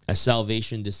a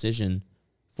salvation decision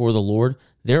for the Lord,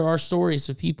 there are stories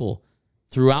of people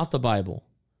throughout the Bible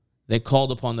that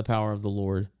called upon the power of the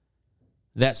Lord,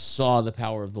 that saw the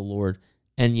power of the Lord,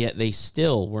 and yet they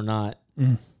still were not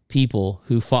people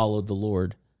who followed the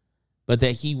Lord, but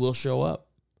that he will show up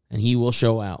and he will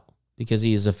show out because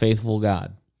he is a faithful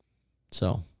God.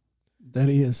 So that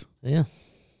he is. Yeah.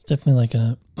 It's definitely like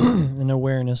an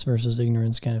awareness versus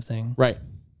ignorance kind of thing. Right.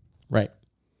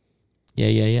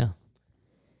 Yeah.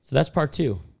 So that's part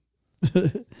 2.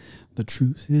 The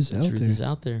truth is out there. The truth is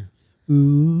out there.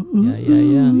 Ooh.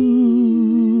 Yeah,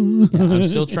 I'm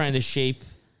still trying to shape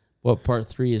what part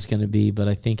 3 is going to be, but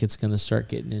I think it's going to start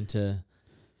getting into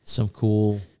some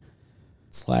cool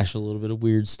 / a little bit of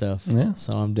weird stuff. Yeah.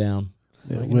 So I'm down.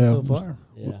 Yeah, So far.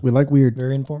 Yeah. We like weird.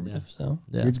 Very informative. So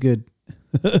Yeah. Weird's good.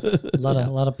 a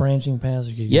lot of branching paths.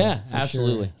 You could go, Yeah, for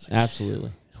absolutely. Sure.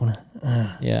 Absolutely. All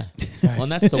Yeah. right. Well,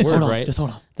 and that's the word, Hold on, right? Just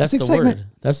hold on. That's That's the excitement. word.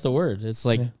 That's the word. It's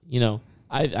like, Yeah.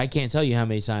 I can't tell you how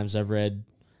many times I've read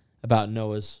about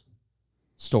Noah's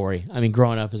story.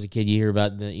 Growing up as a kid, you hear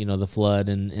about the flood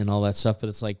and all that stuff, but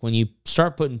it's like when you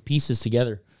start putting pieces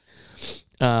together,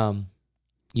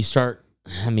 you start,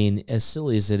 as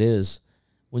silly as it is,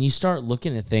 when you start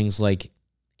looking at things like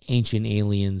Ancient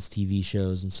Aliens TV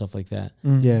shows and stuff like that.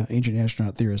 Yeah, ancient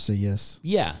astronaut theorists say yes.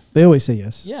 Yeah. They always say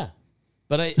yes. Yeah.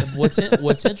 But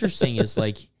what's interesting is,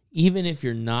 like, even if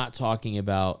you're not talking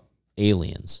about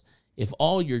aliens, if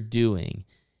all you're doing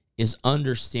is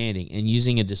understanding and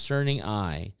using a discerning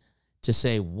eye to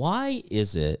say, why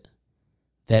is it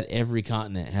that every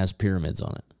continent has pyramids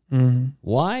on it? Mm-hmm.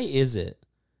 Why is it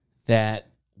that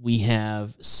we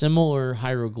have similar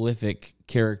hieroglyphic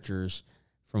characters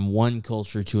from one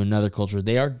culture to another culture?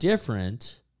 They are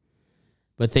different,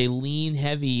 but they lean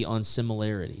heavy on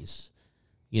similarities.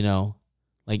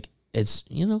 Like, it's,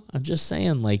 I'm just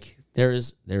saying, like, there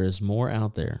is more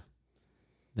out there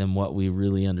than what we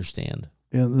really understand.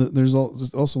 Yeah, there's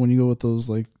also when you go with those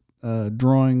like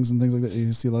drawings and things like that,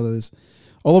 you see a lot of this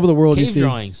all over the world. Cave you see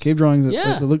drawings. Cave drawings that,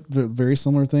 Yeah. that look very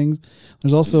similar things.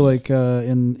 There's also like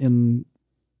in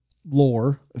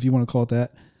lore, if you want to call it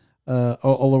that,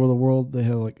 all over the world they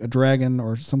have like a dragon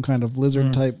or some kind of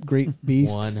lizard type great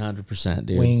beast. 100%,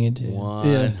 dude. Winged.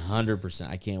 100%.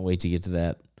 I can't wait to get to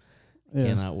that. Yeah.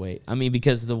 Cannot wait.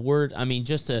 Because the word,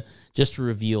 just to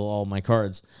reveal all my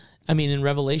cards. In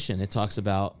Revelation, it talks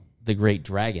about the great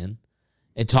dragon.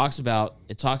 It talks about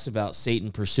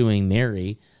Satan pursuing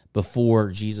Mary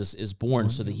before Jesus is born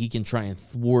so that he can try and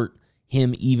thwart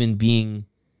him even being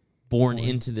born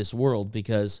into this world,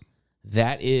 because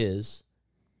that is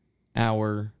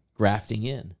our grafting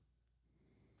in.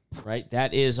 Right?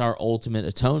 That is our ultimate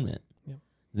atonement. Yep.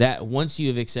 That once you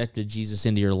have accepted Jesus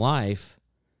into your life,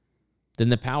 then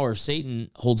the power of Satan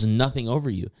holds nothing over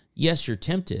you. Yes, you're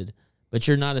tempted, but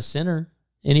you're not a sinner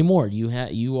anymore.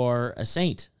 You are a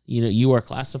saint. You are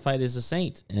classified as a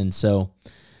saint. And so,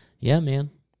 yeah, man.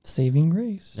 Saving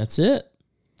grace. That's it.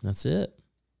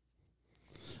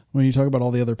 When you talk about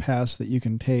all the other paths that you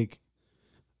can take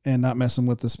and not messing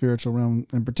with the spiritual realm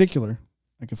in particular,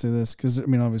 I can say this because,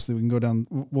 obviously we can go down,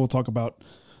 we'll talk about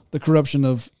the corruption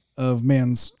of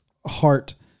man's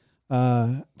heart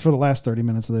for the last 30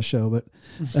 minutes of the show, but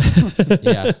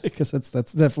Yeah. because that's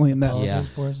definitely in that. Yeah.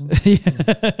 Portion.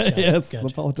 Yes, Gotcha.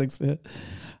 the politics. Yeah.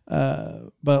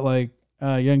 But like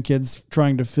young kids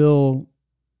trying to fill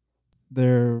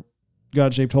their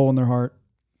God-shaped hole in their heart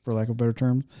for lack of better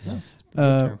terms, Yeah,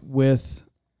 term. with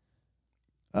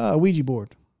a Ouija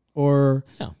board or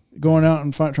Yeah. going out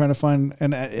and trying to find,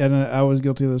 and I was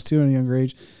guilty of this too in a younger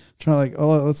age, trying to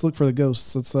let's look for the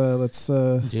ghosts. Let's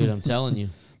Dude, I'm telling you.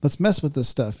 let's mess with this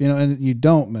stuff, and you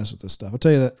don't mess with this stuff. I'll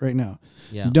tell you that right now.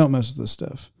 Yeah. You don't mess with this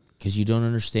stuff. Because you don't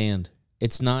understand.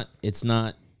 It's not,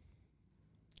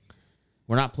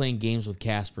 we're not playing games with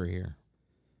Casper here.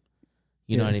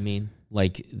 You know what I mean?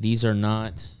 Like, these are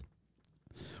not.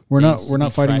 We're things to not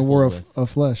be fighting a war trifled of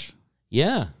flesh.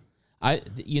 Yeah.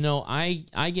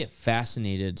 I get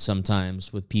fascinated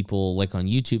sometimes with people like on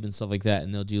YouTube and stuff like that,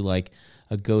 and they'll do like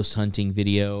a ghost hunting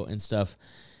video and stuff.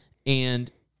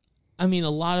 And I mean, a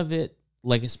lot of it,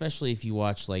 like, especially if you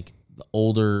watch like the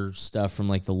older stuff from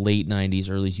like the late 90s,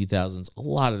 early 2000s, a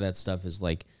lot of that stuff is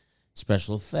like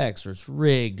special effects, or it's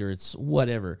rigged, or it's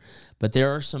whatever. But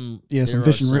there are some some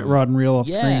fishing rod and reel off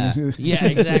screen. Yeah,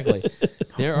 exactly.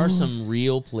 There are some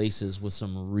real places with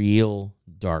some real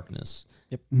darkness.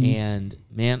 Yep. And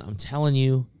man, I'm telling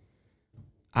you,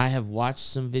 I have watched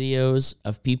some videos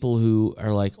of people who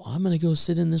are like, "Oh, I'm going to go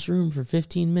sit in this room for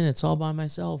 15 minutes all by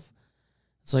myself."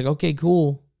 It's like, okay,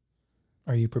 cool.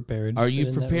 Are you prepared? Are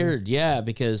you prepared? Yeah,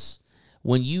 because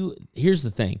here's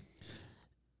the thing.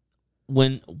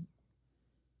 When,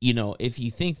 if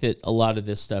you think that a lot of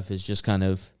this stuff is just kind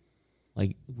of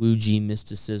like Ouija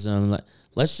mysticism,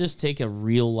 let's just take a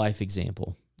real life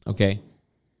example, okay?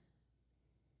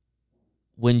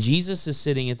 When Jesus is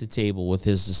sitting at the table with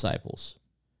his disciples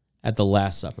at the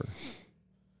Last Supper,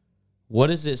 what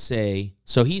does it say?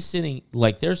 So he's sitting,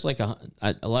 like, there's like a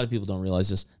lot of people don't realize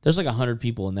this. There's like 100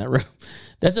 people in that room.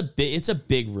 It's a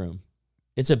big room.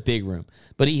 It's a big room.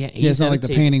 But he's it's not like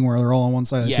the painting where they're all on one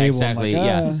side of the table. Exactly.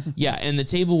 And Yeah. And the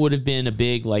table would have been a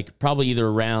big, like, probably either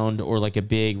a round or like a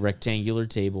big rectangular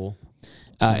table.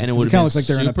 And it would kind have of looks like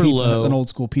they're in a pizza Hut, an old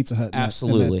school Pizza Hut.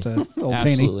 Absolutely. In that, old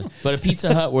Absolutely. painting. But a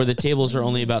Pizza Hut where the tables are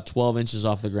only about 12 inches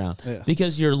off the ground. Yeah.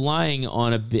 Because you're lying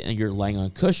on you're lying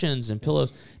on cushions and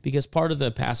pillows, because part of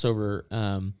the Passover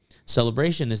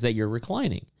celebration is that you're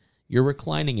reclining. You're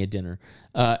reclining at dinner.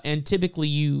 And typically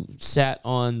you sat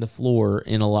on the floor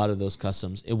in a lot of those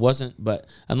customs. It wasn't, but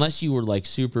unless you were like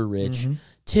super rich,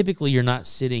 typically you're not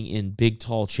sitting in big,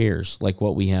 tall chairs like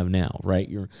what we have now, right?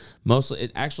 You're mostly,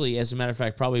 actually, as a matter of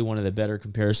fact, probably one of the better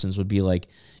comparisons would be like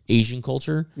Asian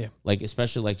culture. Yeah. Like,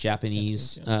 especially like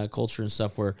Japanese culture and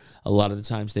stuff, where a lot of the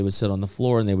times they would sit on the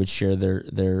floor and they would share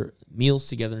their meals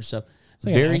together and stuff. It's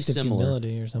like very an act of similar.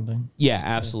 humility or something. Yeah,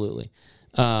 absolutely.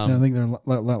 I think they're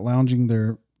lounging.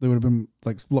 They would have been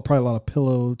like probably a lot of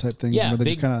pillow type things. Yeah, where they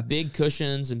big, just kind of big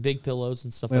cushions and big pillows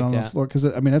and stuff lay like on the that. floor, because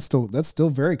I mean that's still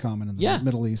very common in the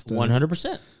Middle East.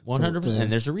 100%,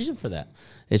 and there's a reason for that.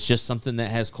 It's just something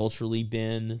that has culturally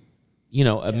been,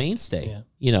 a mainstay.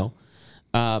 Yeah.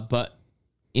 But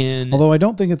although I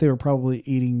don't think that they were probably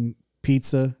eating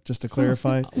pizza. Just to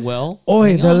clarify, well, the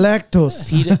hang on.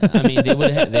 lactose. I mean, they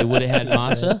would have had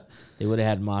matzah. They would have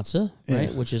had matzah,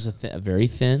 right, which is a very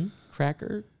thin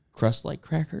cracker, crust-like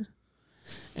cracker.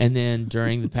 And then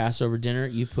during the Passover dinner,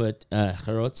 you put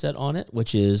charotzet on it,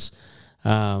 which is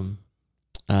a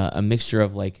mixture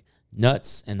of like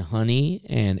nuts and honey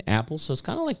and apples. So it's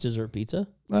kind of like dessert pizza.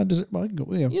 Dessert, well, I can go,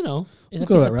 yeah. It's a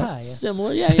go piece that of route. pie. Yeah.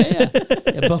 Similar,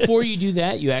 yeah. Before you do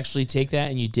that, you actually take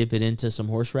that and you dip it into some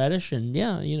horseradish, and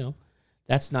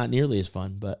that's not nearly as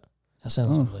fun, but That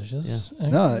sounds delicious. Yeah.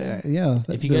 No, yeah.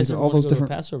 if you guys all want those to go different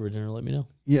to a Passover dinner, let me know.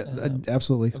 Yeah,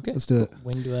 absolutely. Okay. Let's do it.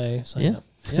 When do I sign up?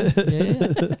 Yeah.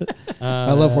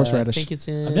 I love horseradish. I think it's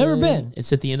in. I've never been.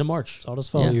 It's at the end of March. So I'll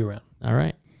just follow you around. All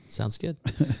right. Sounds good.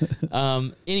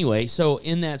 Anyway, so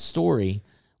in that story,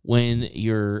 when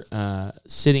you're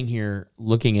sitting here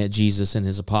looking at Jesus and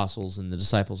his apostles and the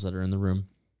disciples that are in the room,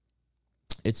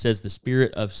 it says the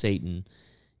spirit of Satan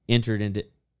entered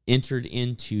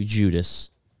into Judas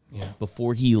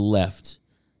before he left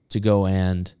to go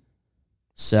and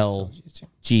sell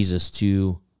Jesus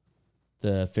to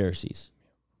the Pharisees,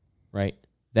 right?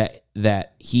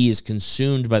 That he is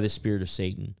consumed by the spirit of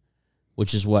Satan,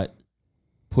 which is what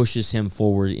pushes him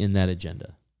forward in that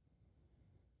agenda.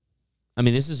 I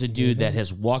mean, this is a dude that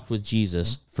has walked with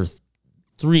Jesus for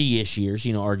 3-ish years,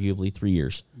 arguably 3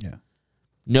 years. Yeah.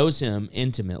 Knows him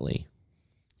intimately.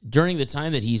 During the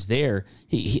time that he's there,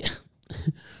 he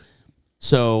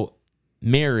so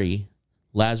Mary,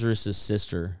 Lazarus'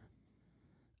 sister,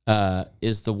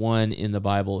 is the one in the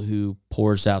Bible who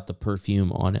pours out the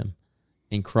perfume on him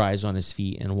and cries on his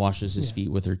feet and washes his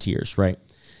feet with her tears, right?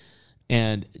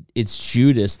 And it's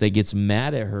Judas that gets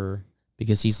mad at her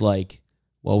because he's like,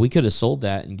 well, we could have sold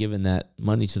that and given that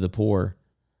money to the poor.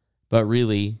 But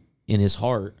really, in his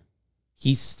heart,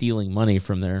 he's stealing money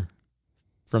from their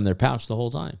from their pouch the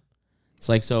whole time. It's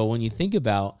like, so when you think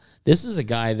about, this is a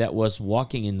guy that was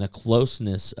walking in the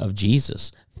closeness of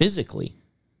Jesus physically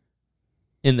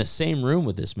in the same room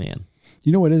with this man.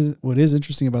 You know what is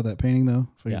interesting about that painting, though?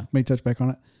 If I may touch back on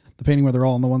it. The painting where they're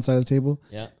all on the one side of the table.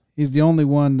 Yeah. He's the only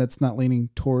one that's not leaning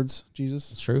towards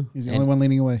Jesus. It's true. He's the only one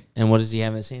leaning away. And what does he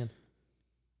have in his hand?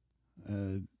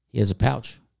 He has a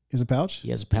pouch. He has a pouch?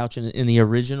 He has a pouch in the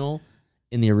original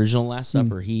Last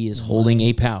Supper. He is holding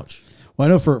a pouch. Well,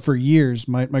 I know for years,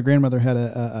 my grandmother had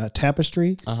a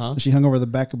tapestry that she hung over the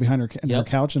back behind her her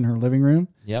couch in her living room.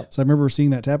 Yep. So I remember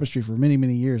seeing that tapestry for many,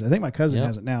 many years. I think my cousin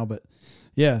has it now, but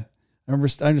yeah,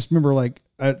 I just remember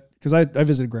because I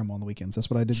visited grandma on the weekends. That's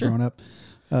what I did growing up.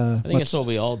 I think that's what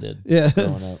we all did. Yeah.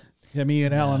 Growing up. Yeah, me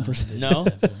and Alan for No.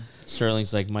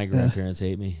 Sterling's like, my grandparents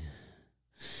hate me.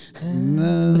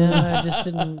 No, I just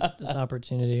didn't. This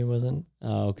opportunity wasn't.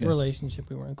 Oh, okay. Relationship,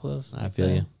 we weren't close. I feel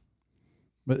you.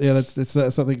 But yeah,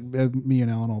 that's something me and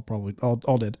Alan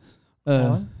all did.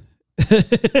 Alan?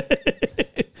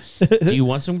 Do you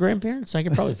want some grandparents? I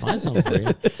could probably find some for you.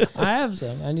 I have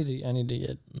some. I need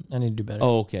to do better.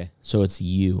 Oh, okay. So it's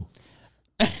you.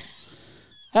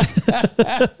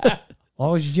 Well,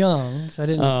 I was young, so I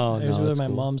didn't. Oh, it was no, whether that's my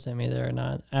cool. mom sent me there or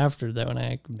not. After that, when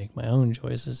I could make my own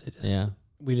choices,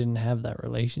 we didn't have that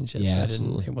relationship. Yeah, so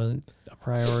absolutely. It wasn't a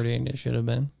priority, and it should have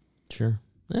been. Sure.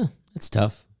 Yeah, it's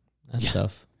tough. That's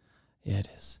tough. Yeah, it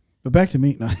is. But back to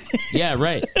meat. No. Yeah,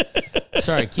 right.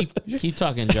 Sorry, keep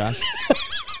talking, Josh.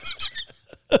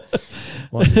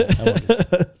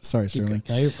 Sorry, Sterling.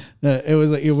 No, you're fine. It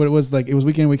was like it was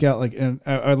week in, week out. Like, and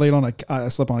I laid on I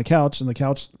slept on a couch, and the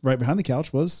couch right behind the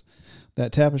couch was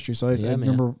that tapestry. So I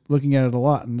remember looking at it a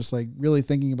lot and just like really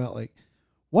thinking about like,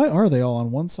 why are they all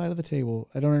on one side of the table?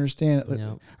 I don't understand it. Like,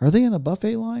 are they in a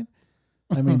buffet line?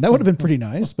 I mean, that would have been pretty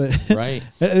nice, but right.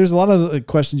 There's a lot of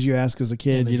questions you ask as a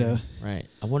kid, you know. Right.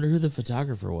 I wonder who the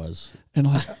photographer was. And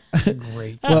like,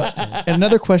 Great. well, and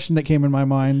another question that came in my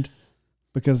mind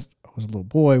because I was a little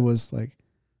boy was like,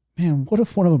 man, what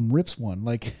if one of them rips one?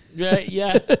 Like, Right.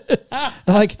 Yeah.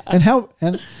 and how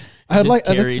I'd like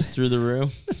carries through the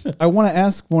room. I want to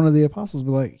ask one of the apostles, be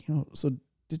like, so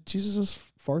did Jesus'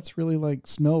 farts really like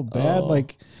smell bad? Oh.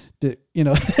 Like, did It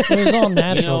was all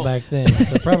natural back then,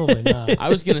 so probably not. I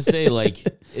was gonna say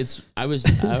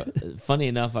funny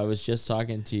enough, I was just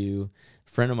talking to a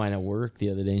friend of mine at work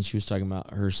the other day, and she was talking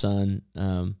about her son,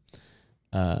 and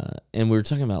we were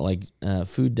talking about like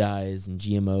food dyes and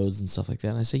GMOs and stuff like that.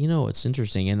 And I said, it's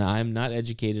interesting, and I'm not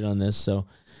educated on this, so,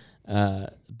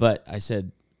 but I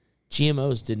said,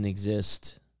 GMOs didn't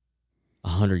exist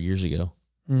 100 years ago.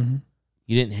 Mm-hmm.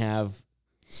 You didn't have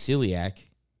celiac.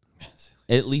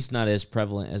 At least not as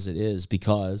prevalent as it is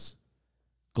because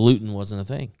gluten wasn't a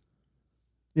thing.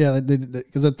 Yeah,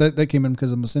 because that came in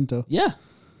because of Monsanto. Yeah.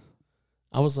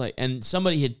 I was like, and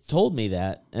somebody had told me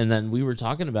that, and then we were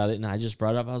talking about it, and I just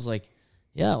brought it up. I was like,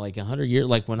 yeah, like 100 years,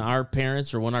 like when our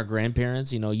parents or when our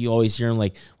grandparents, you always hear them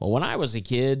like, well, when I was a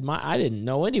kid, I didn't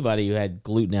know anybody who had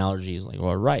gluten allergies. Like,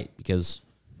 well, right, because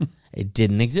it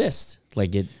didn't exist.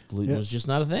 Like gluten was just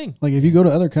not a thing. Like if you go to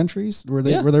other countries where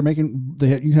they're making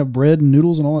you have bread and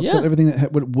noodles and all that stuff, everything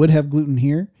that would have gluten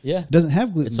here, it doesn't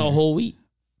have gluten. It's all whole wheat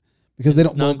because they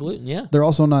don't non-gluten. Yeah, they're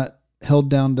also not held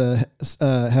down to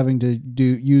having to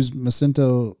use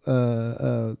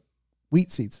Monsanto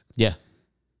wheat seeds. Yeah.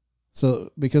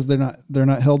 So because they're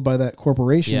not held by that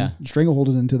corporation,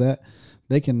 strangleholded into that,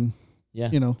 they can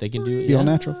they can do it. Be all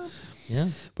natural. Yeah.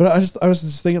 But I was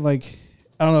just thinking like.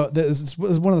 I don't know. This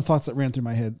was one of the thoughts that ran through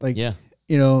my head. Like,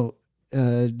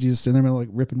 Jesus in there, like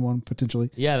ripping one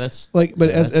potentially. Yeah, that's like. But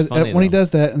as when he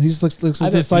does that, and he just looks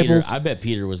at the disciples. I bet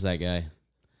Peter was that guy.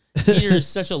 Peter is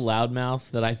such a loudmouth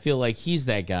that I feel like he's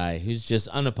that guy who's just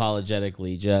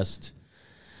unapologetically just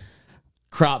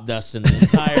crop dusting the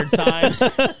entire time.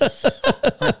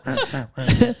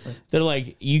 They're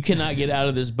like, you cannot get out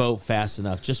of this boat fast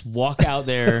enough. Just walk out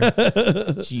there,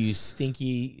 you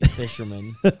stinky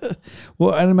fisherman.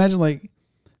 Well, I'd imagine like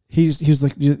he was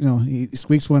like, he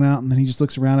squeaks one out, and then he just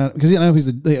looks around at because I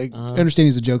understand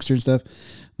he's a jokester and stuff. And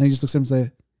then he just looks at him and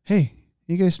say, "Hey,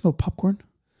 you guys smell popcorn?"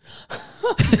 Like,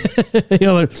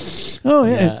 oh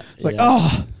yeah, it's like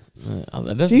that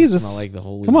doesn't Jesus. smell like the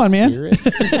Holy Come on, Spirit.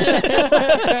 Man.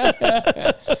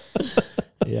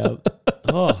 Yeah.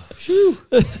 Oh, shoo.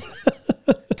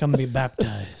 Come be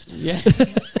baptized. Yeah.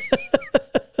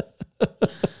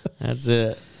 That's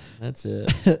it.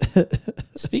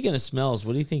 Speaking of smells,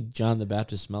 what do you think John the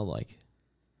Baptist smelled like?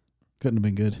 Couldn't have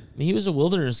been good. I mean, he was a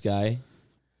wilderness guy.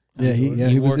 Yeah,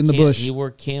 he was in the bush. He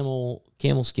wore camel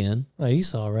skin.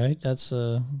 Esau, right? That's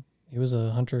he was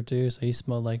a hunter too, so he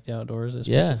smelled like the outdoors. It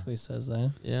specifically says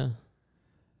that. Yeah.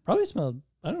 Probably smelled.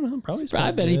 I don't know. Probably smelled.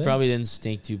 I bet good. he probably didn't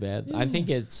stink too bad. I think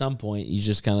at some point you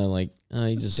just kind of like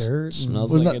he just Dirt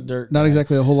smells Well, like not, a dirt. not guy.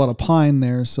 exactly a whole lot of pine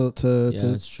there, so Yeah,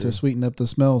 that's true. to sweeten up the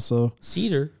smell. So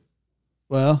Cedar.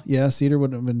 well, yeah, cedar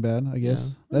wouldn't have been bad, I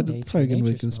guess. Well, That'd probably nature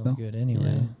make good smells smell. good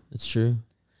anyway. Yeah, it's true.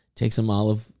 Take some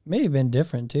olive Maybe been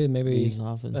different too. Maybe leaves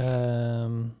off and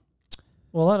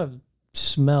well, a lot of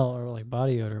smell or like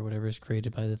body odor or whatever is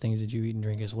created by the things that you eat and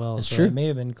drink as well. That's so true. It may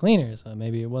have been cleaner, so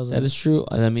maybe it wasn't. that is true.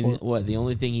 I mean, Or- what the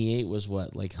only thing he ate was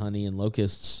what, like honey and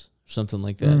locusts, something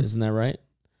like that. Mm. Isn't that right?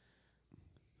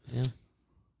 Yeah.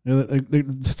 Yeah,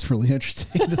 that's really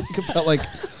interesting to think about. Like,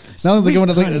 now that going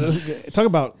to talk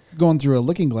about going through a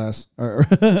looking glass or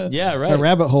Yeah, a right.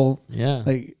 rabbit hole. Yeah.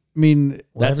 Like, I mean,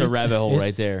 That's a Everything rabbit hole is-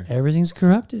 right there. Everything's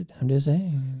corrupted. I'm just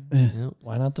saying. Yeah.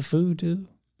 Why not the food too?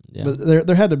 Yeah. but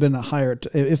there had to have been a higher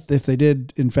if they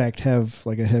did in fact have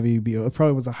like a heavy BO, it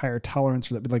probably was a higher tolerance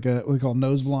for that. Like a what we call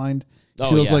nose blind. Oh,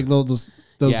 See those yeah. like those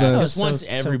yeah, just so- once so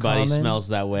everybody common. smells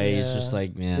that way, it's just Yeah.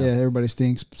 like, yeah, man. everybody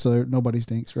stinks, so nobody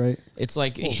stinks, right? It's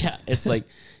like, yeah, it's like,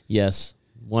 yes,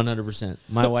 100%.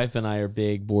 My wife and I are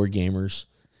big board gamers.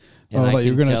 Oh, I thought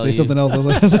you were can going to tell say something else. I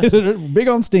was like, big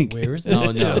on stink. Where's this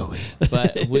Oh, no. going?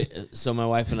 But so my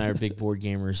wife and I are big board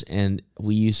gamers, and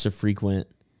we used to frequent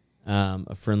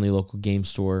a friendly local game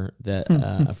store that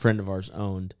a friend of ours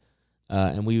owned,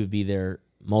 and we would be there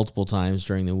multiple times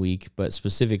during the week. But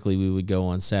specifically, we would go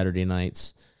on Saturday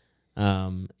nights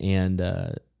and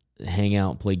hang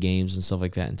out, and play games and stuff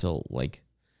like that until like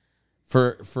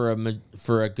for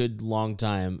a good long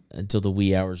time until the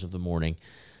wee hours of the morning.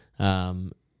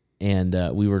 And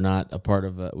we were not a part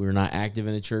of we were not active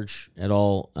in a church at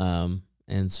all.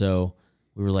 And so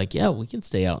we were like, yeah, we can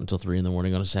stay out until 3 a.m. on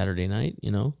a Saturday night,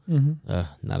 you know?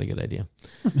 Not a good idea.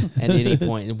 At any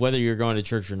point, and whether you're going to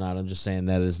church or not, I'm just saying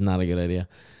that is not a good idea.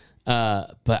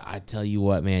 But I tell you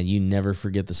what, man, you never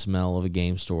forget the smell of a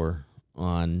game store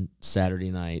on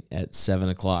Saturday night at 7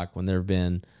 o'clock when there have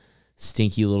been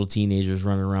stinky little teenagers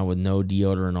running around with no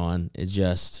deodorant on. It's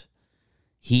just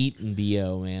heat and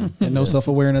BO, man. And no Just- self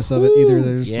awareness of it either.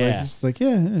 They're just Yeah. like,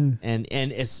 yeah. And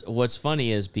it's what's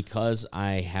funny is because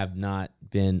I have not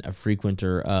been a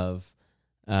frequenter of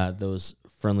those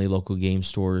friendly local game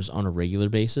stores on a regular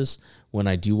basis, when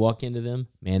I do walk into them,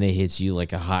 man, it hits you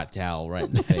like a hot towel right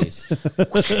in the face.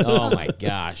 Oh my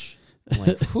gosh. I'm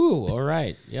like, whew, all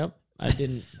right. Yep. I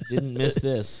didn't miss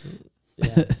this.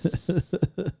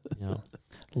 Yeah.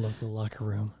 Local locker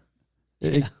room.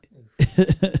 Yeah.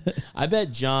 I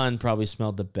bet John probably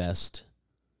smelled the best.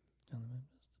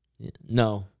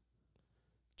 No.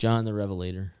 John the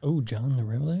Revelator. Oh, John the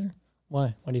Revelator?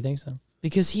 Why? Why do you think so?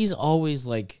 Because he's always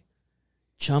like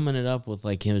chumming it up with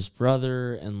like his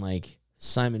brother and like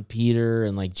Simon Peter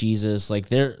and like Jesus. Like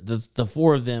they're the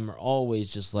four of them are always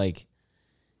just like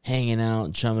hanging out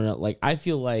and chumming it up. Like I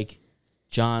feel like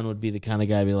John would be the kind of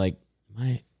guy to be like,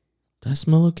 does I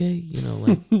smell okay? You know,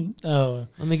 like Oh,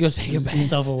 let me go take a bath.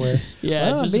 self-aware.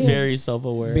 Yeah, Well, just being- very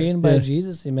self-aware. Being by Yeah.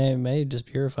 Jesus, he may just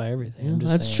purify everything. I'm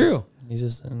just That's saying. true. He's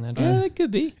just a natural. Yeah, it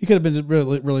could be. He could have been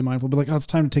really mindful, but like, oh, it's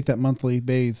time to take that monthly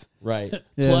bathe. Right.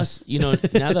 Yeah. Plus, you know,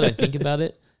 now that I think about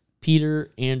it, Peter,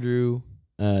 Andrew,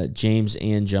 James,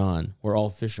 and John were all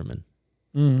fishermen.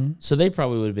 Mm-hmm. So they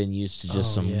probably would have been used to just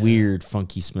Oh, some yeah. weird,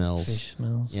 funky smells. Fish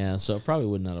smells. Yeah, so it probably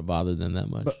would not have bothered them that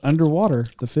much. But underwater,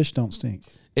 the fish don't stink.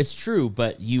 It's true,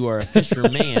 but you are a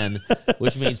fisherman,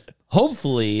 which means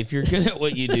hopefully, if you're good at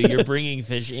what you do, you're bringing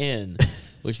fish in,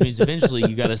 which means eventually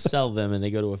you got to sell them and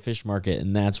they go to a fish market,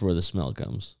 and that's where the smell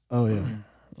comes. Oh yeah,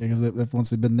 because once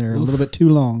they've been there a little bit too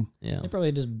long. Yeah. They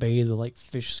probably just bathe with like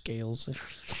fish scales.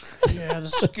 Yeah, the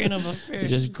skin of a fish. You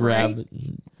just grab it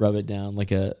and rub it down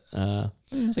like a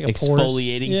It's like a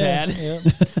exfoliating pad. Yeah.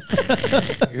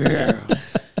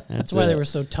 That's why they it. were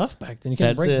so tough back then. You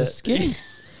can't That's break the it. skin.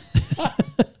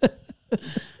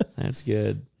 That's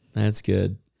good. That's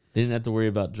good. They didn't have to worry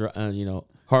about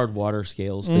hard water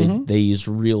scales. They used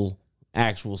real,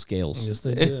 actual scales. Yes,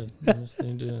 they did. Yes,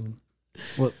 they did.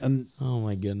 Well, and Oh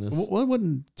my goodness. well, it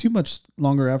wasn't too much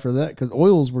longer after that because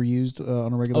oils were used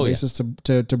on a regular Oh, yeah. basis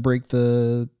to break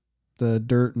the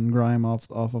dirt and grime off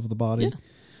of the body.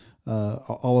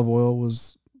 Olive oil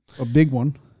was a big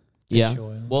one. Yeah. Fish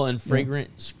oil. Well, and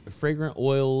fragrant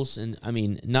oils, and I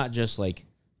mean, not just like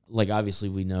obviously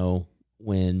we know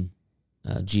when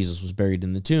Jesus was buried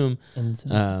in the tomb,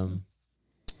 Incense.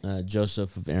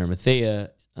 Joseph of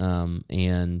Arimathea,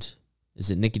 and is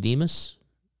it Nicodemus?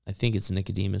 I think it's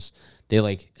Nicodemus. They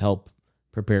like help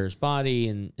prepare his body,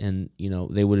 and you know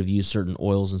they would have used certain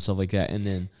oils and stuff like that. And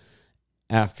then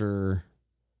after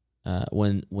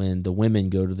when the women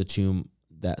go to the tomb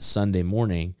that Sunday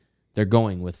morning, they're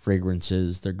going with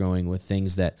fragrances. They're going with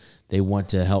things that they want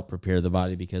to help prepare the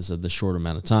body because of the short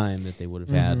amount of time that they would have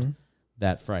had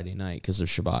that Friday night because of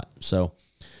Shabbat. So,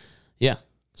 yeah.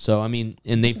 So, I mean,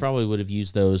 and they probably would have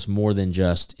used those more than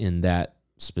just in that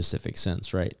specific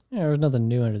sense, right? Yeah, there was nothing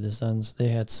new under the sun. They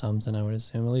had something, I would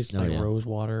assume, at least rose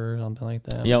water or something like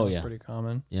that. Yeah, It's pretty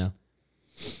common. Yeah.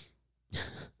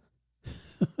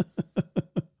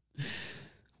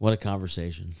 What a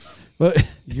conversation. But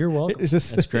You're welcome.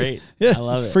 That's great. Yeah, I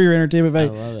love it. For your entertainment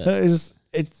value. I love it.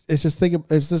 It's just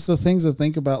the things to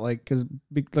think about, like, because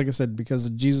like I said, because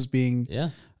of Jesus being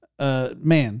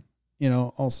man,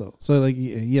 also. So, like,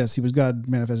 yes, he was God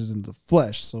manifested in the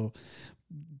flesh. So,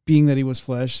 being that he was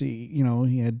flesh, he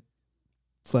had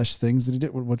flesh things that he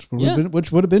did, which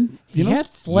would have been, he had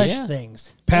flesh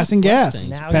things. Passing gas,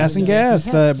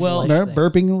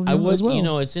 burping. I would, as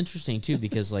well. It's interesting too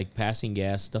because like passing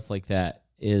gas, stuff like that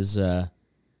is, it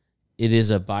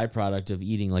is a byproduct of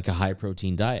eating like a high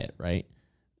protein diet, right?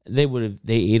 They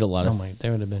ate a lot of they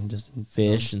would have been just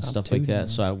fish and stuff like that.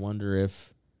 So I wonder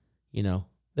if,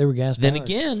 they were gas. Then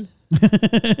again,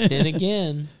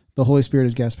 the Holy Spirit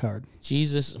is gas powered.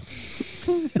 Jesus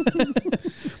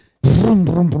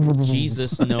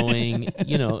knowing,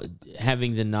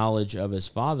 having the knowledge of his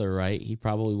Father, right? He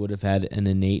probably would have had an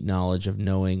innate knowledge of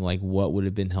knowing like what would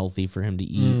have been healthy for him to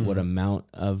eat, what amount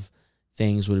of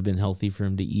things would have been healthy for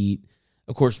him to eat.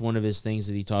 Of course, one of his things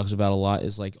that he talks about a lot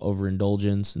is like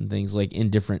overindulgence and things like in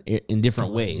different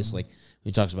ways. Like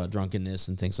he talks about drunkenness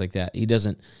and things like that. He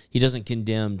doesn't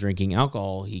condemn drinking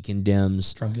alcohol. He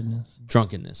condemns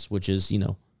drunkenness, which is,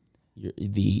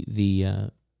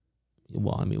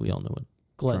 well, I mean, we all know what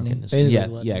gluttony. Drunkenness.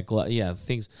 Yeah,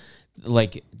 things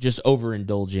like just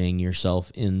overindulging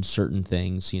yourself in certain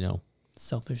things,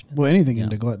 Selfishness. Well, anything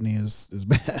into gluttony is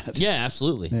bad. Yeah,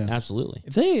 absolutely. Yeah. Absolutely.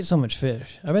 If they ate so much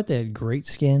fish, I bet they had great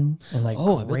skin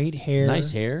and great hair.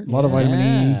 Nice hair. A lot of vitamin E.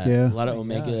 Yeah. A lot of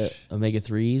omega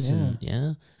 3s.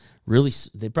 And really,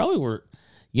 they probably were,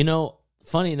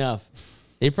 funny enough,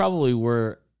 they probably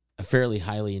were a fairly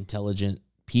highly intelligent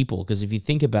people because if you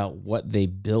think about what they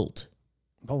built.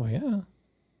 Oh, yeah.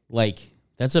 Like,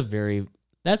 that's a very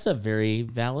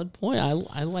valid point. I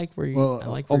like where you. Well, I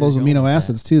like all those amino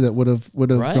acids too that would have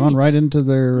gone right into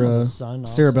their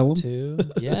cerebellum too.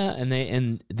 Yeah, and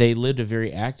they lived a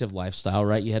very active lifestyle,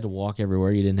 right? You had to walk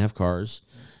everywhere. You didn't have cars.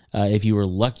 If you were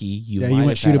lucky, you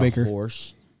might have had a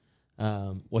horse.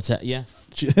 What's that? Yeah,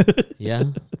 yeah.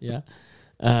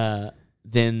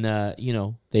 Then a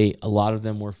lot of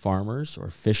them were farmers or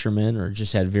fishermen or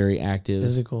just had very active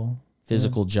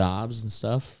physical jobs and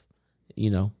stuff.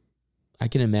 I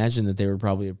can imagine that they were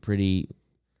probably a pretty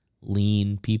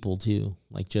lean people too.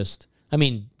 Like Jesus'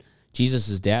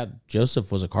 dad,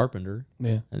 Joseph, was a carpenter.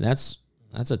 Yeah. And that's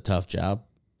a tough job.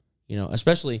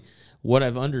 Especially what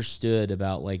I've understood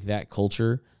about like that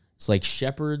culture. It's like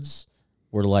shepherds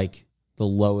were like the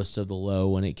lowest of the low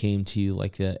when it came to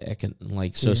like the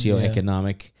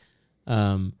socioeconomic.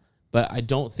 But I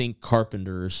don't think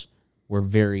carpenters were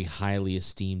very highly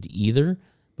esteemed either.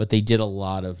 But they did a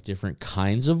lot of different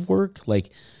kinds of work,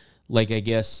 like I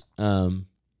guess. And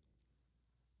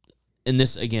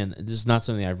this again, this is not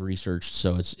something I've researched,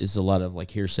 so it's a lot of like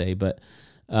hearsay. But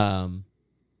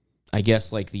I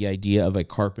guess like the idea of a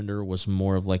carpenter was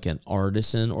more of like an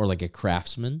artisan or like a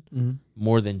craftsman,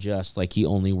 more than just like he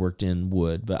only worked in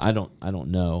wood. But I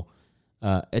don't know.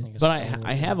 But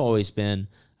I have always been.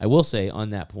 I will say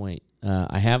on that point,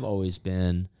 I have always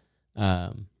been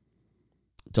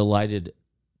delighted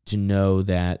to know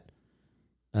that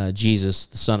Jesus,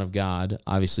 the Son of God,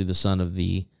 obviously the Son of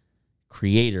the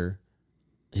Creator,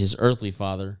 his earthly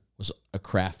father was a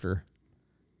crafter,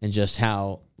 and just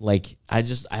how like I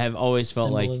have always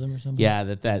felt symbolism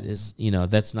like that is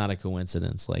that's not a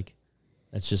coincidence. Like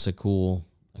that's just a cool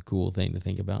thing to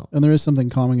think about. And there is something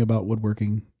calming about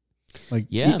woodworking, like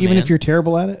even man. if you're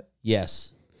terrible at it.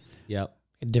 Yes. Yep.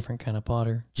 A different kind of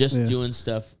potter. Just doing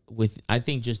stuff with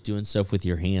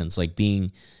your hands, like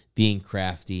being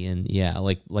crafty and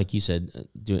like you said,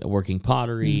 working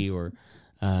pottery or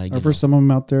for some of them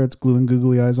out there, it's gluing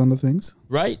googly eyes onto things.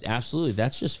 Right, absolutely.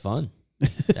 That's just fun.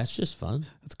 That's just fun.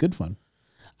 That's good fun.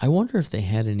 I wonder if they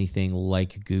had anything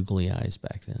like googly eyes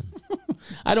back then.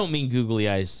 I don't mean googly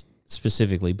eyes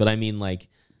specifically, but I mean like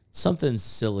something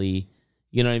silly.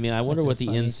 You know what I mean? I wonder what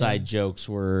the inside jokes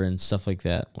were and stuff like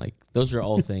that. Like those are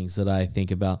all things that I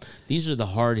think about. These are the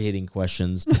hard-hitting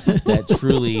questions that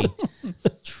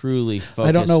truly focus.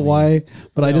 I don't know why,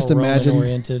 but I just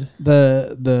imagined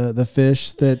the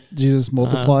fish that Jesus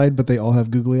multiplied, but they all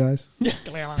have googly eyes.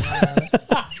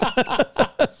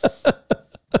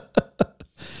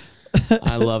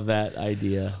 I love that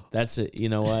idea. That's it. You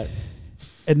know what?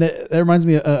 And that reminds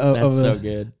me of so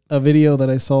good. A video that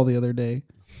I saw the other day.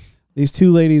 These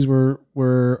two ladies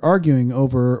were arguing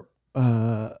over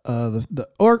over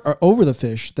the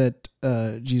fish that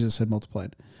Jesus had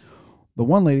multiplied. The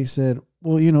one lady said,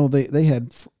 "Well, you know, they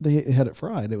had it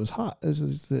fried. It was hot."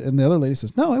 And the other lady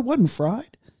says, "No, it wasn't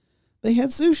fried. They had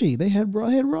sushi. They had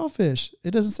raw fish.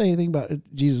 It doesn't say anything about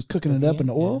Jesus cooking it up in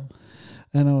the oil."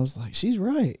 Yeah. And I was like, "She's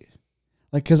right."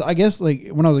 Like, because I guess, like,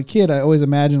 when I was a kid, I always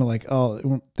imagined, like,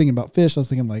 thinking about fish, I was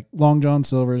thinking, like, Long John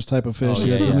Silver's type of fish.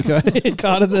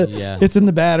 Caught in the, it's in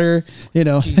the batter, you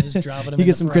know. Jesus dropping them you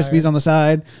get some fryer. Crispies on the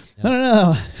side. Yep.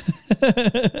 No.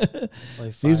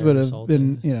 These would have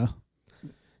been, you know.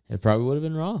 It probably would have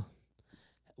been raw.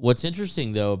 What's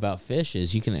interesting, though, about fish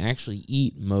is you can actually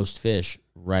eat most fish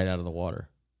right out of the water.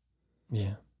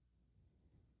 Yeah.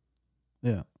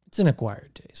 Yeah. It's an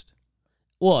acquired taste.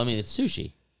 Well, I mean, it's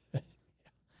sushi.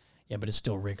 Yeah, but it's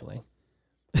still wriggling.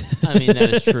 I mean,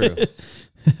 that is true.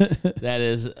 That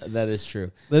is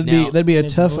true. That'd be a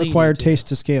tough acquired taste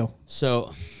to scale.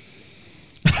 So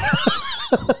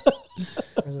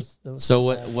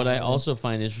what I also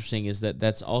find interesting is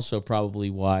that's also probably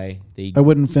why they. I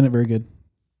wouldn't fin it very good.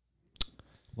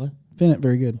 What? Fin it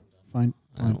very good. Fine.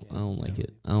 I don't like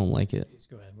it. I don't like it. Just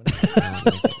go ahead.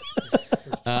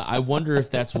 I wonder if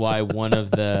that's why one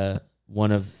of the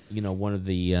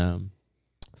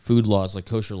food laws, like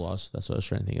kosher laws, that's what I was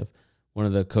trying to think of. One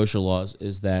of the kosher laws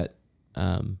is that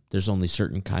there's only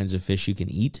certain kinds of fish you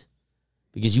can eat,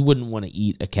 because you wouldn't want to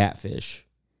eat a catfish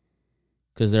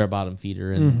because they're a bottom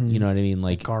feeder, and you know what I mean,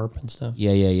 like carp and stuff.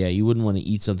 Yeah. You wouldn't want to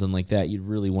eat something like that. You'd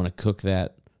really want to cook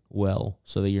that well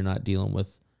so that you're not dealing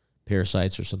with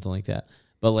parasites or something like that.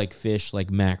 But like fish, like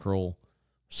mackerel,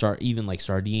 even like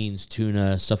sardines,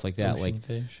 tuna, stuff like that, Ocean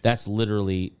fish. That's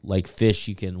literally like fish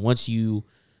you can once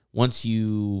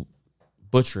you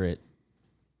butcher it,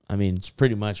 I mean, it's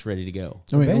pretty much ready to go.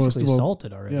 So basically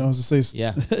salted already. Yeah, I was to say.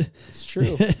 Yeah, it's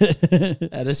true.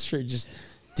 That is true. Just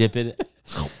dip it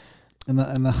in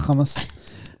the hummus.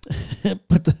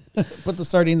 put the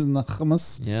sardines in the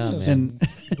hummus. Yeah, man. And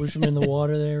push them in the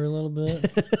water there a little bit.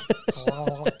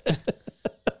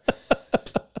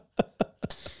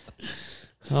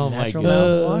 Oh my Natural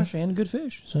goodness. mouthwash and good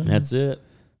fish. So. That's it.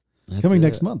 Coming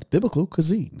next month, Biblical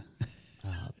Cuisine.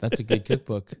 That's a good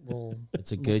cookbook.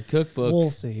 It's a good cookbook.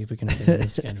 We'll see if we can fit in the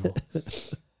schedule.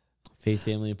 Faith,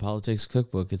 Family, and Politics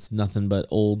cookbook. It's nothing but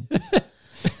old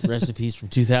recipes from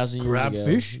 2,000 years grab ago.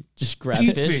 Fish. Just grab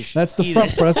fish. That's the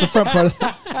front part. That's the front part.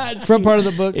 Front part of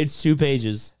the book. It's 2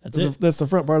 pages. That's the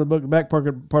front part of the book. The back part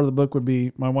of the book would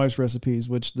be my wife's recipes,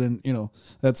 which then, you know,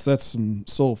 that's some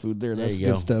soul food there. That's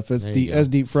good stuff. It's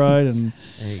deep fried and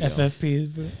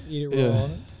FFP. Eat it raw.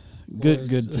 Good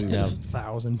food. Yeah,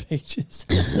 1,000 pages.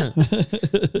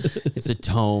 It's a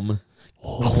tome.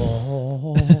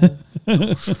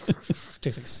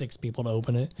 Takes like 6 people to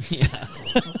open it. Yeah.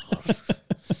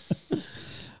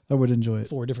 I would enjoy it.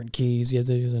 4 different keys you have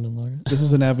to use in a lawyer. This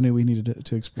is an avenue we needed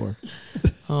to explore.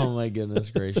 Oh my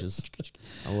goodness gracious.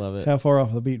 I love it. How far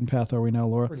off the beaten path are we now,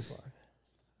 Laura? Pretty far.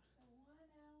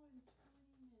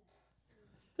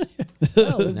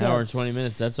 An hour and 20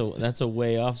 minutes. That's a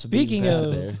way off. Speaking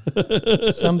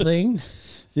of something,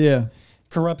 yeah,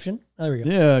 corruption. There we go.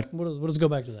 Yeah, We'll just go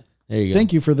back to that. There you go.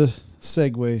 Thank you for the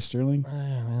segue, Sterling.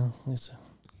 Well,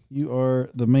 You are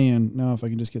the man. Now, if I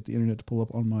can just get the internet to pull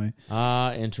up on my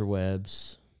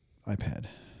interwebs iPad.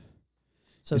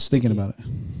 So it's thinking about it.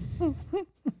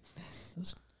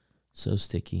 So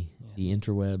sticky. Yeah. The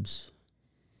interwebs.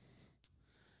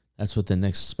 That's what the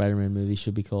next Spider-Man movie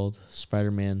should be called.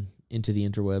 Spider-Man Into the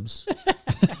Interwebs.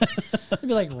 It'd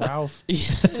be like Ralph.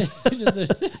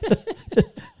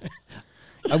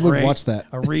 I would watch that.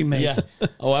 A remake. Yeah.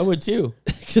 Oh, I would too.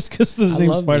 Just because the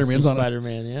name Spider-Man's on it.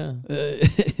 Spider-Man, yeah.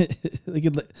 They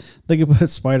could put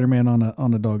Spider-Man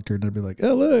on a dog turd and I'd be like,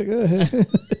 oh, look.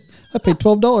 I paid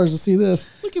 $12 to see this.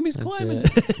 Look at me, he's climbing.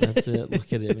 That's it.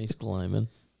 Look at him. He's climbing.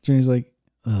 Journey's like,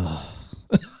 ugh.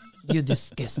 You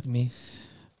disgust me.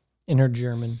 In her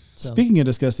German. So. Speaking of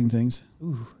disgusting things,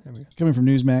 ooh, there we go. Coming from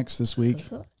Newsmax this week,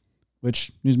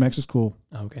 which Newsmax is cool.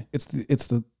 Oh, okay. It's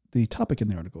the topic in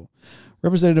the article.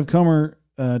 Representative Comer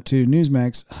to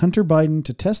Newsmax, Hunter Biden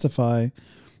to testify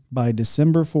by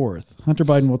December 4th. Hunter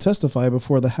Biden will testify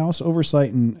before the House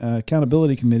Oversight and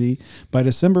Accountability Committee by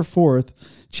December 4th.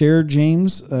 Chair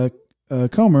James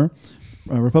Comer,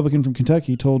 a Republican from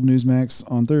Kentucky, told Newsmax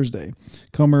on Thursday.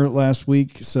 Comer last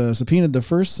week subpoenaed the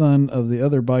first son of the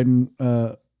other Biden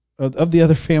of the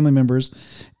other family members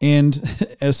and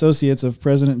associates of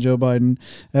President Joe Biden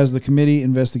as the committee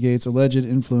investigates alleged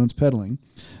influence peddling.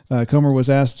 Comer was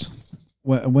asked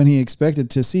when he expected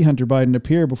to see Hunter Biden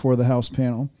appear before the House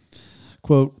panel.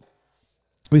 Quote,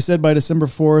 "We said by December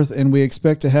 4th, and we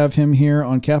expect to have him here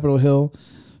on Capitol Hill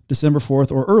December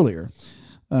 4th or earlier,"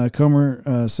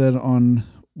 Comer said on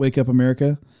Wake Up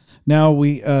America. Now,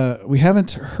 we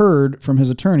haven't heard from his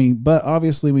attorney, but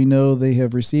obviously we know they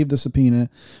have received the subpoena,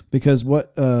 because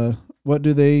what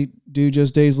do they do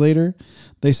just days later?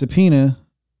 They subpoena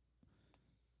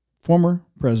former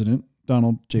President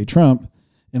Donald J. Trump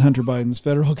in Hunter Biden's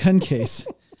federal gun case.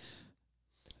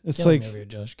 It's Killing like me over here,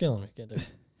 Josh. Killing me. Get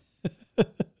there.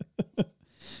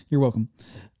 You're welcome.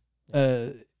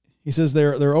 He says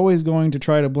they're always going to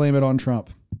try to blame it on Trump.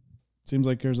 Seems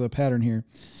like there's a pattern here.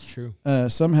 It's true.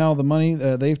 Somehow the money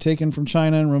they've taken from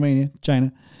China and Romania,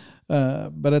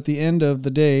 but at the end of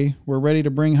the day, we're ready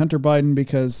to bring Hunter Biden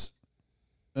because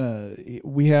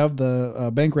we have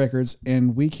the bank records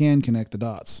and we can connect the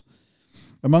dots.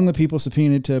 Among the people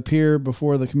subpoenaed to appear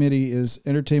before the committee is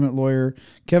entertainment lawyer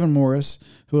Kevin Morris,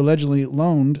 who allegedly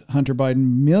loaned Hunter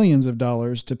Biden millions of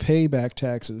dollars to pay back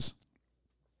taxes.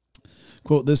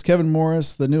 Quote, "This Kevin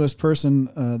Morris, the newest person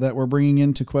that we're bringing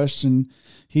into question,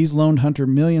 he's loaned Hunter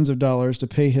millions of dollars to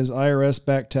pay his IRS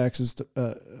back taxes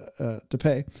to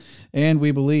pay. And we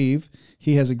believe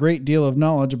he has a great deal of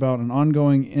knowledge about an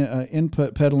ongoing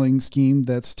input peddling scheme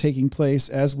that's taking place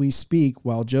as we speak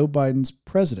while Joe Biden's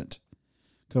president,"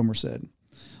 Comer said.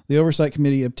 The Oversight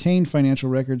Committee obtained financial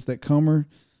records that Comer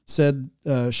said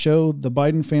show the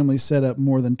Biden family set up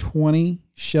more than 20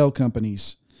 shell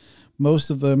companies, most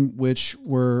of them which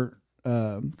were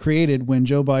created when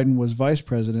Joe Biden was vice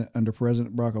president under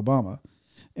President Barack Obama,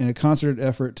 in a concerted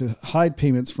effort to hide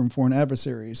payments from foreign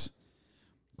adversaries.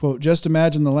 Quote, "Just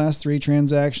imagine the last 3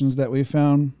 transactions that we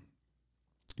found,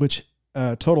 which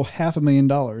total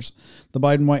 $500,000, the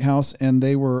Biden White House, and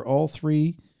they were all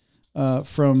 3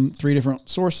 from 3 different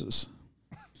sources."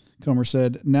 Comer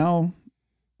said, "Now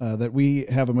that we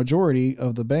have a majority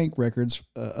of the bank records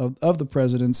of the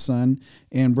president's son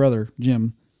and brother,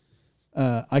 Jim,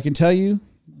 I can tell you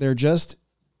they're just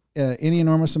any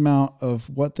enormous amount of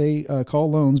what they call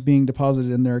loans being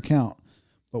deposited in their account.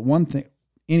 But one thing,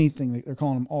 anything, they're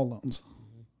calling them all loans.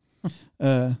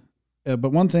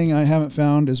 But one thing I haven't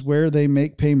found is where they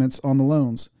make payments on the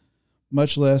loans,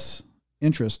 much less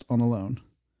interest on the loan.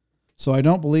 So I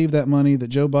don't believe that money that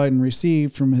Joe Biden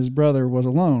received from his brother was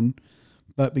a loan,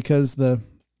 but because the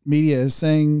media is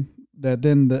saying that,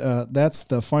 then that's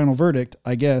the final verdict,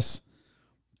 I guess.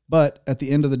 But at the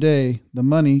end of the day, the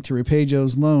money to repay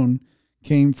Joe's loan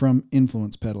came from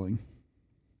influence peddling."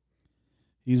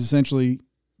 He's essentially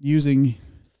using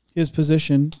his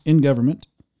position in government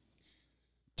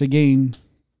to gain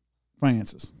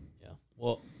finances. Yeah.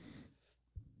 Well,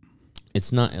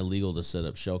 it's not illegal to set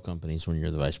up shell companies when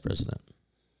you're the vice president.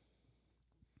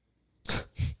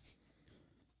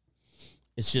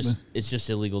 It's just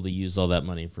illegal to use all that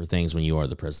money for things when you are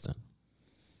the president.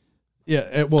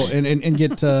 Yeah, well, and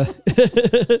get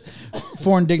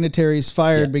foreign dignitaries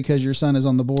fired because your son is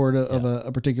on the board of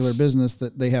a particular business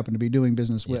that they happen to be doing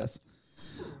business with.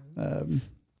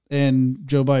 And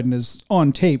Joe Biden is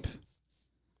on tape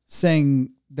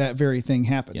saying that very thing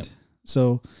happened. Yep.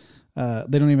 So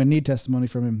they don't even need testimony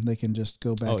from him. They can just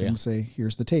go back and say,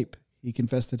 here's the tape. He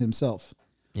confessed it himself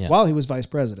while he was vice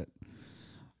president.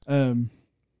 I'm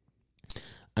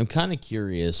kind of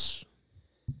curious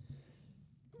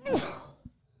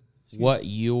what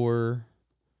your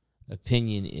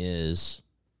opinion is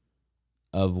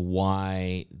of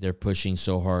why they're pushing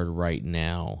so hard right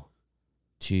now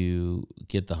to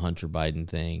get the Hunter Biden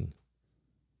thing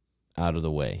out of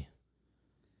the way.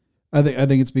 I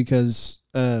think it's because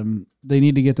they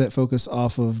need to get that focus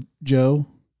off of Joe,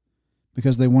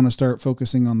 because they want to start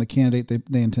focusing on the candidate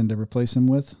they intend to replace him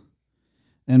with.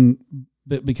 And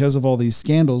because of all these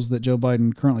scandals that Joe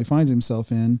Biden currently finds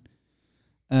himself in,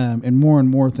 and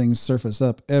more things surface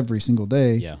up every single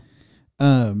day,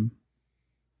 the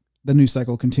news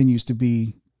cycle continues to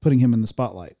be putting him in the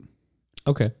spotlight.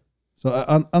 Okay.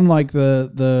 So unlike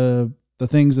the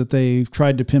things that they've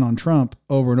tried to pin on Trump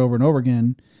over and over and over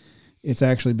again, it's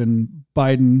actually been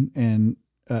Biden and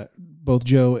both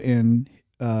Joe and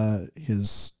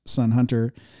his son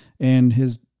Hunter and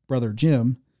his brother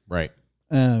Jim. Right.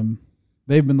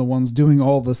 They've been the ones doing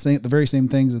all the very same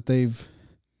things that they've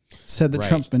said that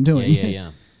Trump's been doing.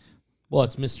 Yeah. Well,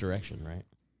 it's misdirection, right?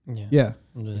 Yeah.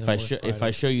 If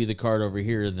I show you the card over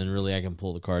here, then really I can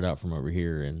pull the card out from over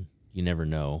here, and you never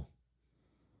know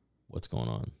what's going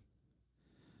on.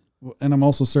 And I'm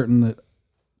also certain that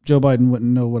Joe Biden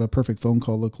wouldn't know what a perfect phone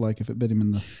call looked like if it bit him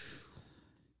in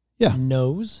the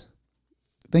nose.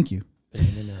 Thank you. Bit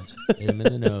him in the nose. Hit him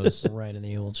in the nose. Right in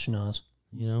the old schnoz.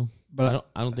 You know, But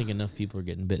I don't think enough people are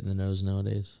getting bit in the nose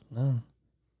nowadays. No.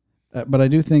 But I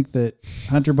do think that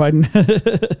Hunter Biden.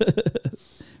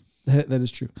 that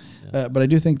is true. Yeah. But I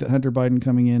do think that Hunter Biden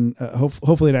coming in,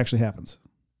 hopefully it actually happens.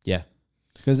 Yeah.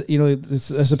 Because,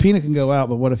 a subpoena can go out,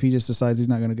 but what if he just decides he's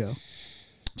not going to go?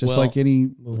 Just like any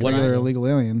regular illegal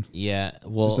alien. Yeah.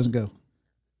 Well, just doesn't go.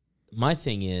 My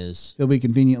thing is, he'll be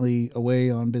conveniently away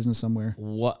on business somewhere.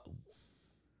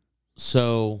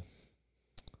 So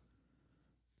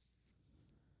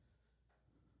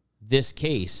this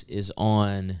case is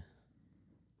on.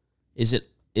 It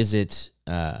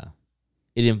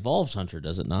involves Hunter,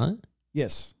 does it not?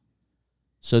 Yes.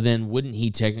 So then wouldn't he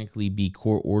technically be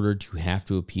court ordered to have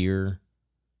to appear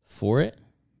for it?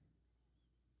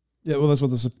 Yeah, well, that's what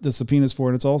the subpoena is for,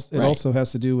 and it Right. also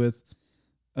has to do with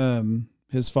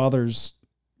his father's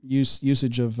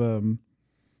usage of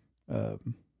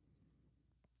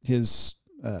his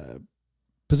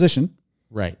position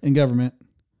Right. in government.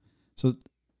 So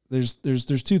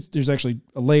there's actually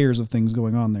layers of things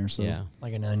going on there. So Yeah.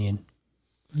 Like an onion.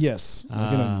 yes,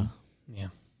 Yeah.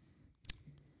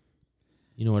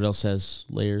 You know what else has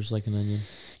layers like an onion?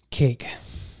 Cake.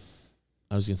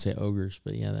 I was gonna say ogres,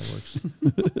 but yeah, that works.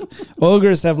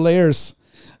 ogres have layers.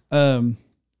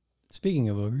 Speaking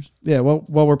of ogres. Yeah, well,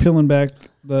 while we're peeling back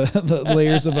the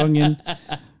layers of onion,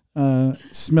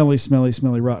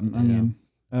 smelly, rotten onion.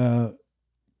 Coming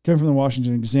from the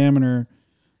Washington Examiner,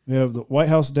 we have the White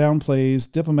House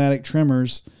downplays diplomatic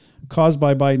tremors caused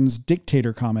by Biden's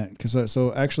dictator comment.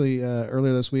 So actually,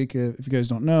 earlier this week, if you guys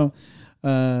don't know,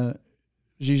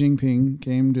 Xi Jinping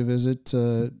came to visit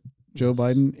Joe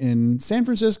Biden in San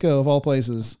Francisco, of all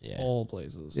places. Yeah. All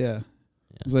places. Yeah.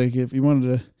 It's like, if you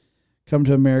wanted to come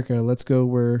to America, let's go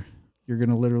where you're going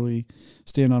to literally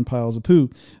stand on piles of poo.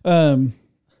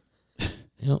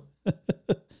 Yep.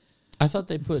 I thought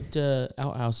they put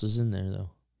outhouses in there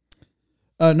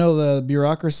though. No, the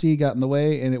bureaucracy got in the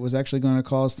way, and it was actually going to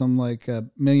cost them like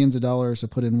millions of dollars to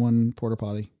put in one porta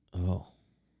potty. Oh.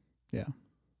 Yeah.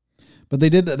 But they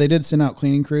did send out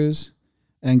cleaning crews,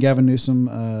 and Gavin Newsom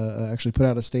actually put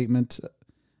out a statement.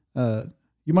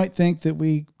 You might think that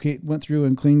we went through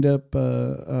and cleaned up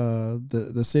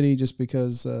the city just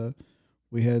because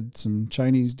we had some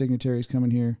Chinese dignitaries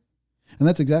coming here, and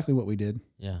that's exactly what we did.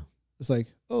 Yeah. It's like,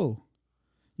 oh,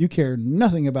 you care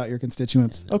nothing about your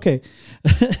constituents. Yeah, no. Okay.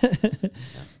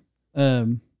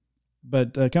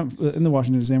 But in the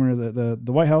Washington Examiner,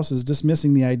 the White House is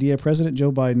dismissing the idea President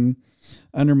Joe Biden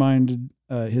undermined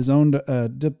his own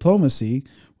diplomacy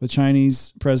with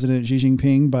Chinese President Xi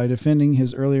Jinping by defending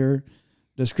his earlier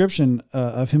description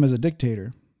of him as a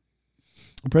dictator.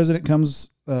 The president comes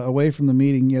away from the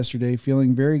meeting yesterday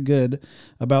feeling very good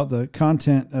about the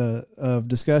content of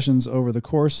discussions over the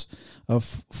course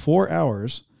of 4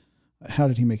 hours. How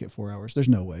did he make it 4 hours? There's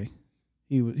no way.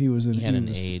 He was in. He had an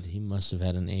aide. He must have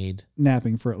had an aide.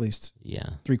 Napping for at least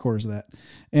 3/4 of that.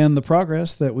 And the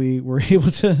progress that we were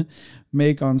able to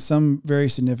make on some very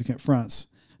significant fronts.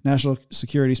 National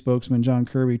Security spokesman John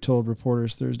Kirby told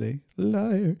reporters Thursday,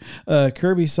 liar.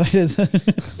 Kirby cited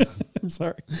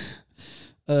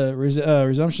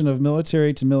resumption of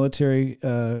military-to-military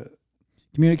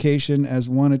communication as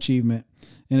one achievement,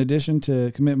 in addition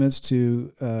to commitments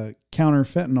to counter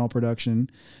fentanyl production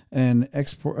and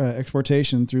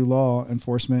exportation through law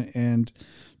enforcement, and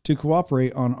to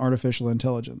cooperate on artificial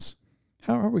intelligence.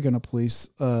 How are we going to police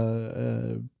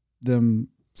them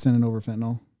sending over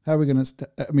fentanyl? How are we going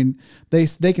to?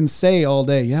 They can say all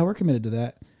day, yeah, we're committed to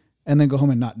that, and then go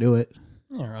home and not do it.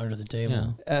 Or under the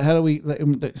table. Yeah. How do we?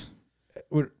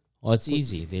 Well, it's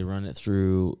easy. They run it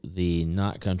through the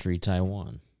not country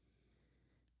Taiwan.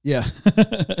 Yeah.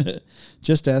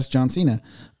 Just ask John Cena.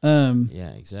 Yeah,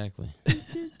 exactly.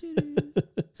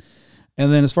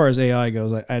 And then as far as AI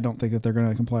goes, I don't think that they're going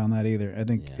to comply on that either. I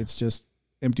think it's just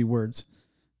empty words.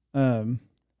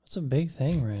 It's a big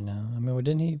thing right now. I mean,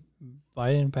 didn't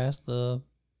Biden pass the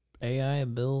AI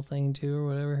bill thing too, or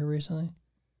whatever here recently?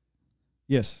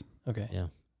 Yes. Okay. Yeah.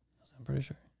 I'm pretty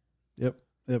sure. Yep.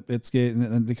 It's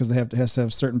getting, because they has to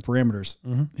have certain parameters,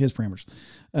 his parameters.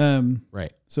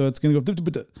 Right. So it's going to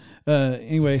go.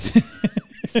 Anyway,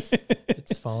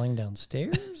 it's falling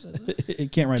downstairs. Is it?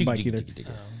 It can't ride a bike either.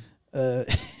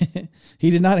 He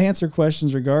did not answer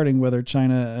questions regarding whether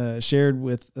China shared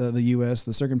with the U.S.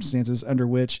 the circumstances under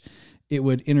which it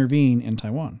would intervene in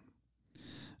Taiwan.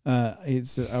 I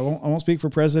won't speak for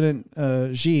President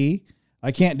Xi.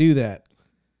 I can't do that.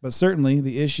 But certainly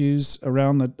the issues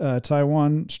around the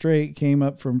Taiwan Strait came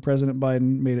up from President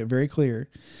Biden, made it very clear.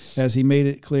 As he made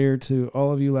it clear to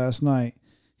all of you last night,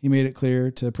 he made it clear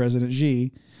to President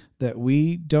Xi that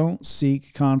we don't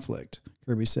seek conflict,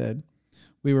 Kirby said.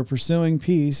 We were pursuing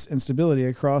peace and stability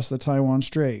across the Taiwan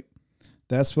Strait.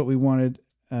 That's what we wanted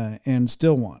and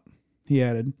still want. He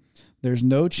added, there's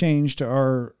no change to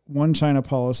our one China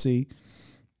policy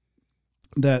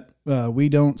that we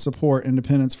don't support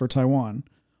independence for Taiwan,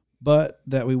 but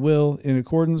that we will, in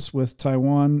accordance with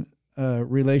Taiwan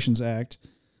Relations Act,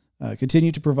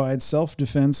 continue to provide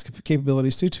self-defense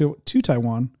capabilities to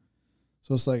Taiwan.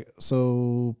 So it's like,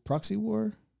 proxy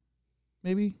war,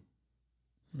 maybe?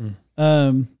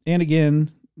 And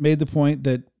again, made the point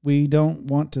that we don't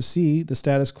want to see the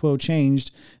status quo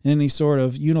changed in any sort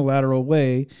of unilateral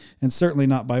way, and certainly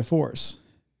not by force.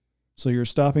 So you're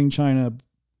stopping China,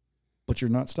 but you're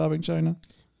not stopping China?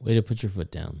 Way to put your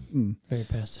foot down. Very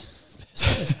past.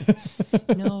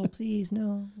 No, please,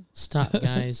 no. Stop,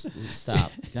 guys.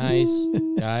 Stop. Guys.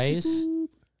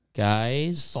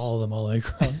 Follow them all the way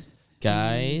across.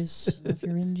 Guys. If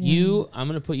you're in jail. I'm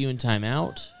going to put you in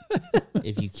timeout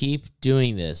if you keep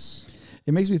doing this.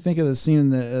 It makes me think of the scene in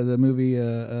the movie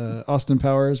Austin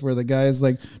Powers where the guy is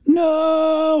like,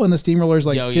 no, and the steamroller's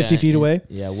like 50 feet away.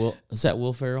 Yeah, is that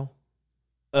Will Ferrell?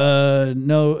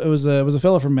 No, it was a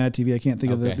fellow from Mad TV. I can't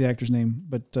think of the actor's name,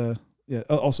 but yeah,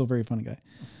 also a very funny guy.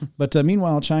 But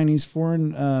meanwhile, Chinese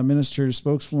Foreign Minister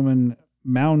spokeswoman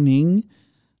Mao Ning,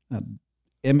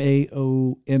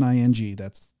 Maoning,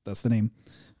 that's the name,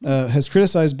 has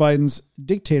criticized Biden's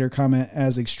dictator comment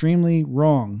as extremely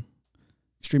wrong.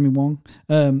 Extremely wrong.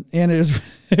 And it is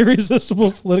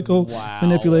irresistible political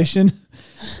manipulation.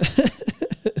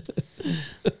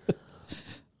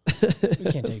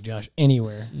 We can't take Josh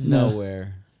anywhere.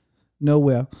 Nowhere.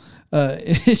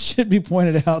 It should be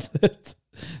pointed out that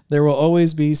there will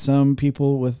always be some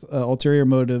people with ulterior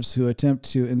motives who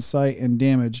attempt to incite and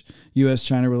damage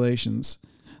U.S.-China relations.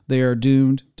 They are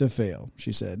doomed to fail,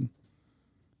 she said.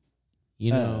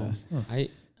 You know,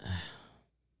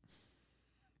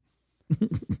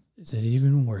 Is it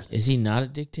even worth it? Is he not a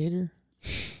dictator?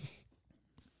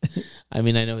 I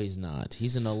mean, I know he's not.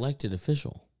 He's an elected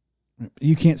official.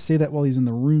 You can't say that while he's in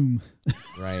the room.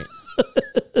 Right.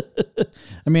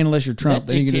 I mean, unless you're Trump.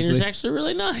 That dictator's actually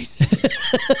really nice.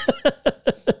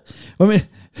 I mean,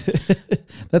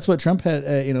 that's what Trump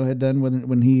had done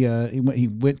when he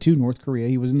went to North Korea.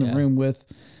 He was in the room with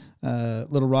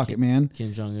Little Rocket Man.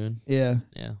 Kim Jong-un. Yeah.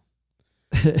 Yeah.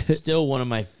 Still one of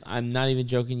my, I'm not even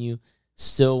joking you,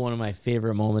 still one of my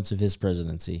favorite moments of his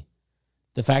presidency.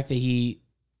 The fact that he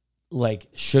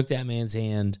shook that man's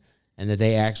hand and that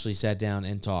they actually sat down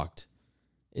and talked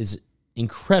is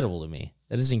incredible to me.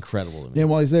 That is incredible to me. Yeah,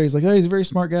 while he's there, he's like, oh, he's a very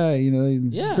smart guy. He's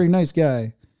a very nice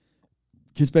guy.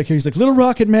 Gets back here, he's like, Little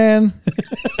Rocket Man.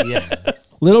 Yeah.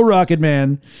 Little Rocket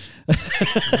Man.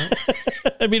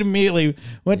 I mean, immediately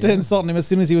went to insulting him as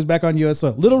soon as he was back on U.S.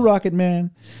 soil. Little Rocket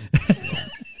Man.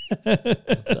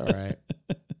 That's all right.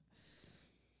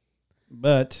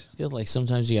 But I feel like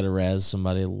sometimes you got to razz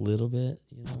somebody a little bit,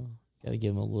 Got to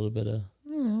give them a little bit of...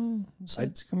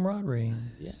 It's camaraderie.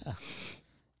 Yeah.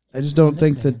 I just don't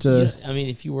think that... I mean,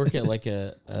 if you work at like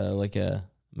a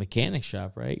mechanic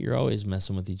shop, right? You're always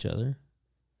messing with each other,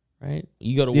 right?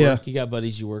 You go to work, you got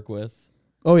buddies you work with.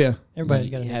 Oh, yeah. Everybody's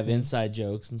got to have inside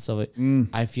jokes and stuff like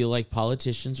I feel like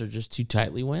politicians are just too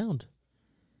tightly wound.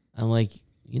 I'm like,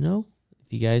 if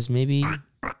you guys maybe...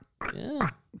 Yeah.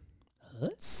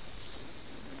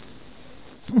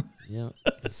 Yeah,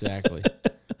 exactly.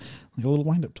 Like a little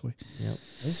wind-up toy. Yep.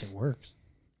 At least it works.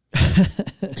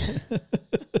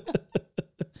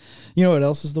 You know what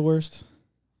else is the worst?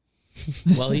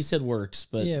 Well, he said works,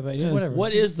 but yeah, but whatever.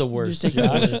 What is the worst, Just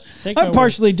Josh? I'm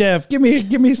partially deaf. Give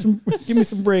me some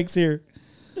breaks here.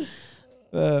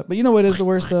 But you know what is the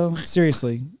worst though?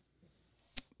 Seriously,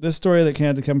 this story that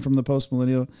had to come from the Post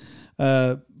Millennial.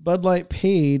 Bud Light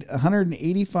paid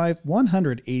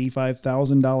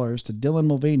 $185,000 to Dylan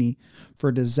Mulvaney for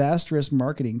a disastrous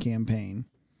marketing campaign.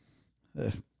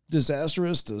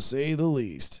 Disastrous to say the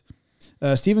least.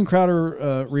 Steven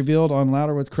Crowder revealed on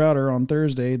Louder with Crowder on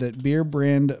Thursday that beer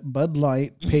brand Bud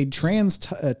Light paid trans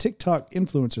TikTok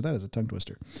influencer, that is a tongue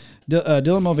twister,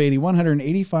 Dylan Mulvaney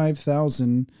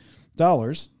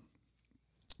 $185,000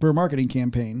 for a marketing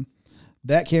campaign.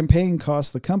 That campaign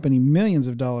cost the company millions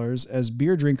of dollars as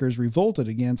beer drinkers revolted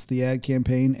against the ad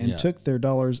campaign and took their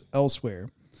dollars elsewhere.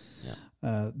 Yeah.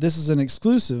 This is an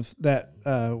exclusive that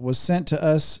was sent to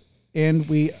us, and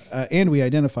we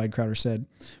identified, Crowder said,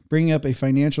 bringing up a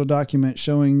financial document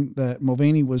showing that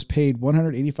Mulvaney was paid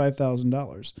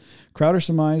 $185,000. Crowder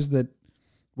surmised that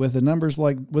with numbers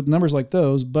like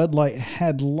those, Bud Light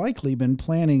had likely been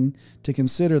planning to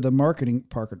consider the marketing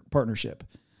partnership.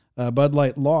 Bud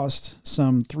Light lost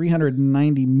some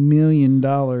 $390 million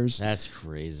That's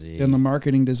crazy. in the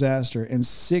marketing disaster and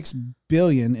 $6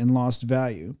 billion in lost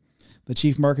value. The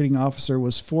chief marketing officer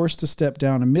was forced to step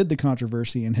down amid the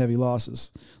controversy and heavy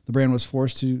losses. The brand was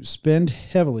forced to spend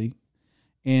heavily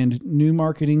and new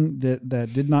marketing that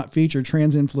did not feature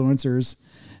trans influencers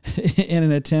in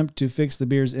an attempt to fix the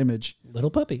beer's image.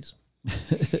 Little puppies.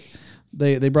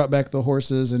 They brought back the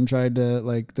horses and tried to,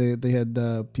 like, they had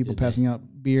people passing out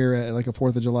beer at like a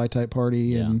 4th of July type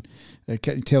party and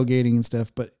tailgating and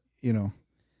stuff, but you know,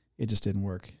 it just didn't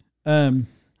work. I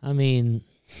mean,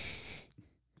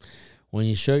 when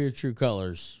you show your true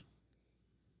colors,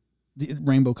 the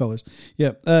rainbow colors.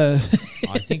 Yeah.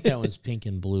 I think that one's pink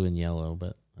and blue and yellow,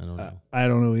 but I don't know. I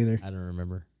don't know either. I don't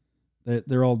remember.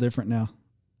 They're all different now.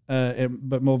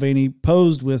 But Mulvaney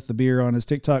posed with the beer on his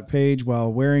TikTok page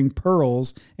while wearing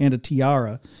pearls and a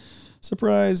tiara.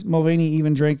 Surprise, Mulvaney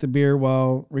even drank the beer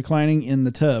while reclining in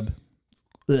the tub.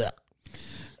 The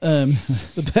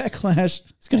backlash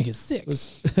It's going to get sick.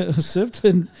 was swift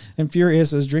and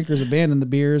furious as drinkers abandoned the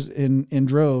beers in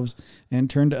droves and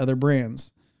turned to other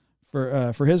brands.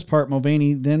 For his part,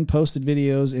 Mulvaney then posted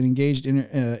videos and engaged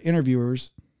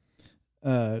interviewers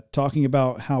talking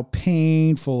about how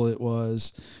painful it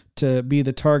was to be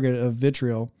the target of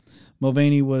vitriol.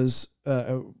 Mulvaney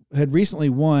had recently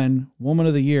won Woman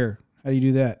of the Year. How do you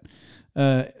do that?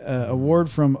 Award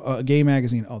from a gay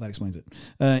magazine. Oh, that explains it.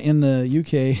 In the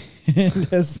UK, and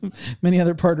has many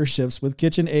other partnerships with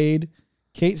KitchenAid,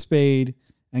 Kate Spade,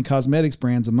 and cosmetics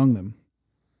brands among them.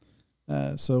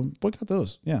 So boycott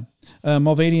those. Yeah.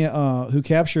 Mulvaney, who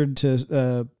capulated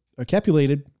to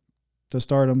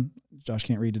stardom. Josh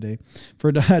can't read today,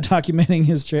 for documenting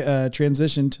his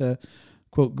transition to,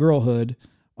 quote, girlhood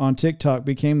on TikTok,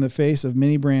 became the face of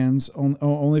many brands,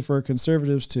 only for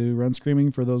conservatives to run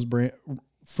screaming for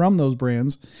from those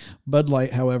brands. Bud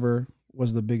Light, however,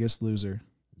 was the biggest loser.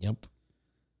 Yep.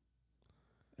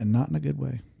 And not in a good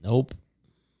way. Nope.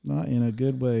 Not in a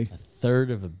good way.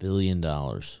 $333 million.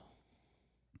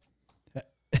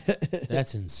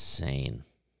 That's insane.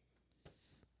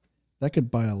 That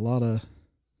could buy a lot of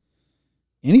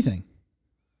anything,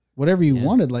 whatever you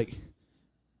wanted. Like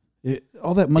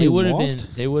all that money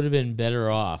they would have been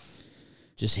better off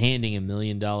just handing $1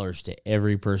 million to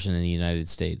every person in the United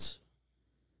States,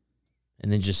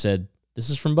 and then just said, "This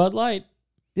is from Bud Light.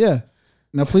 Yeah,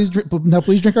 now please drink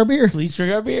our beer. Please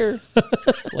drink our beer."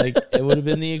 Like, it would have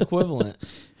been the equivalent.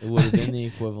 It would have been the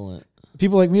equivalent.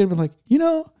 People like me would have been like,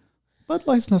 Bud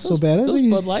Light's not so bad. Those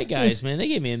Bud Light guys, man, they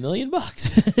gave me $1 million. I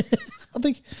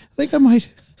think I might.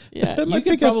 Yeah, you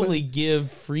could probably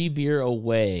give free beer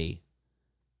away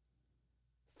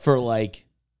for like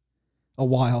a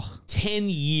while, 10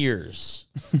 years,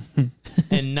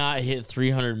 and not hit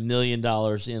 $300 million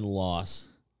in loss.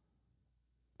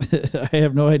 I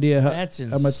have no idea That's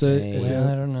insane. how much Well,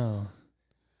 I don't know.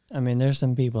 I mean, there's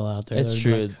some people out there. That's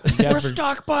true. Like, we're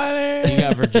stockpiling. You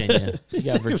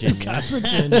got Virginia.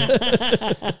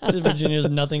 Virginia's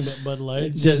nothing but Bud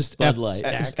Light. Just Bud Light.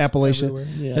 Appalachia.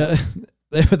 Yeah.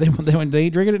 They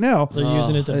drinking it now. They're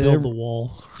using it to build the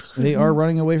wall. They are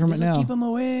running away from it now. Keep them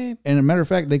away. And a matter of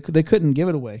fact, they couldn't give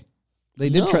it away. They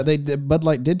did try. Bud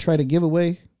Light did try to give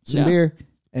away some beer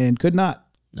and could not.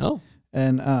 No.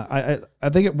 And I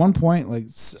think at one point, like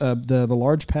the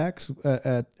large packs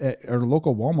at our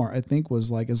local Walmart, I think was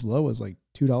like as low as like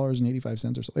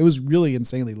 $2.85 or so. It was really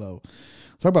insanely low.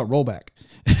 Talk about rollback.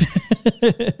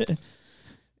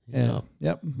 Yeah.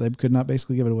 Yep. They could not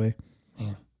basically give it away.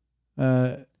 Yeah.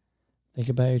 Think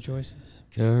about your choices.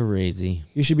 Crazy.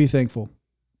 You should be thankful.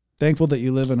 Thankful that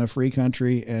you live in a free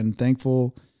country, and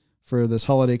thankful for this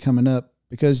holiday coming up,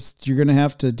 because you're going to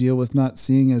have to deal with not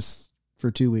seeing us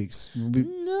for 2 weeks.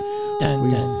 No. Dun,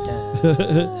 dun,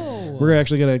 dun. We're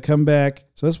actually going to come back.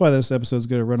 So that's why this episode's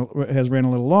has ran a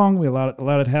little long. We allowed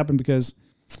it to happen because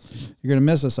you're going to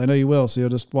miss us. I know you will. So you'll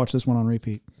just watch this one on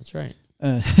repeat. That's right.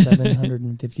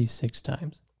 756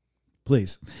 times.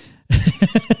 Please.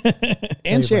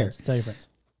 And share. Tell your friends.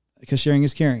 Because sharing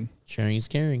is caring. Sharing is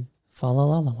caring. Follow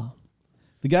la la la.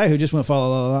 The guy who just went follow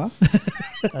la la la.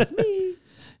 That's me.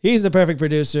 He's the perfect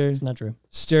producer. It's not true.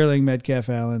 Sterling Metcalf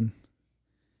Allen.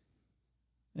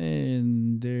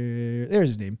 And there's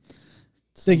his name.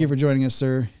 Thank you for joining us,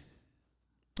 sir.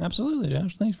 Absolutely,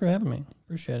 Josh. Thanks for having me.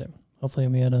 Appreciate it. Hopefully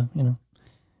we had it was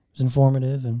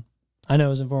informative, and I know it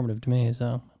was informative to me,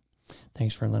 so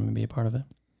thanks for letting me be a part of it.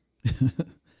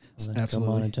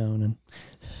 Absolutely. Monotone and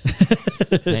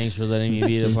Thanks for letting me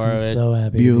be a part of it. So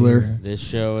happy. Bueller. This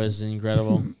show is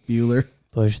incredible. Bueller.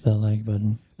 Push the like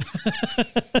button.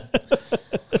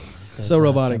 So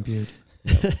robotic.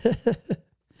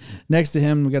 Next to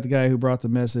him, we got the guy who brought the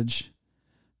message,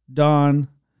 Don,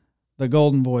 the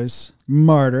golden voice,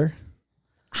 martyr.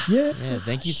 Yeah,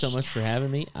 thank you so much for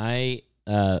having me. I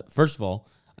first of all,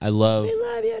 I love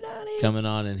you, Donnie. coming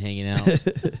on and hanging out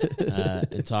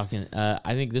and talking.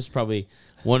 I think this is probably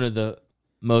one of the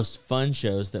most fun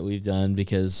shows that we've done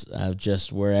because of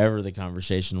just wherever the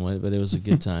conversation went, but it was a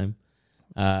good time.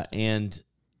 And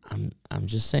I'm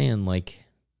just saying, like,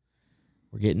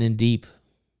 we're getting in deep.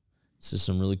 This is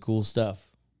some really cool stuff.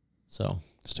 So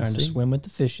Starting to swim with the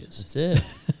fishes. that's it.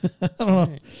 That's I don't know.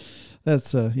 right.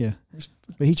 That's yeah.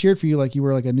 But he cheered for you like you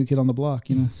were like a new kid on the block,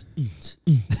 you know.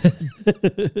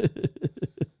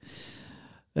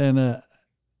 And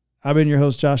I've been your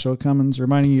host, Joshua Cummins,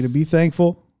 reminding you to be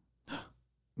thankful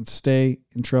and stay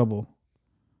in trouble.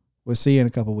 We'll see you in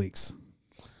a couple weeks.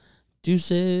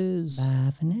 Deuces.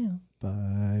 Bye for now.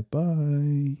 Bye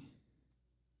bye.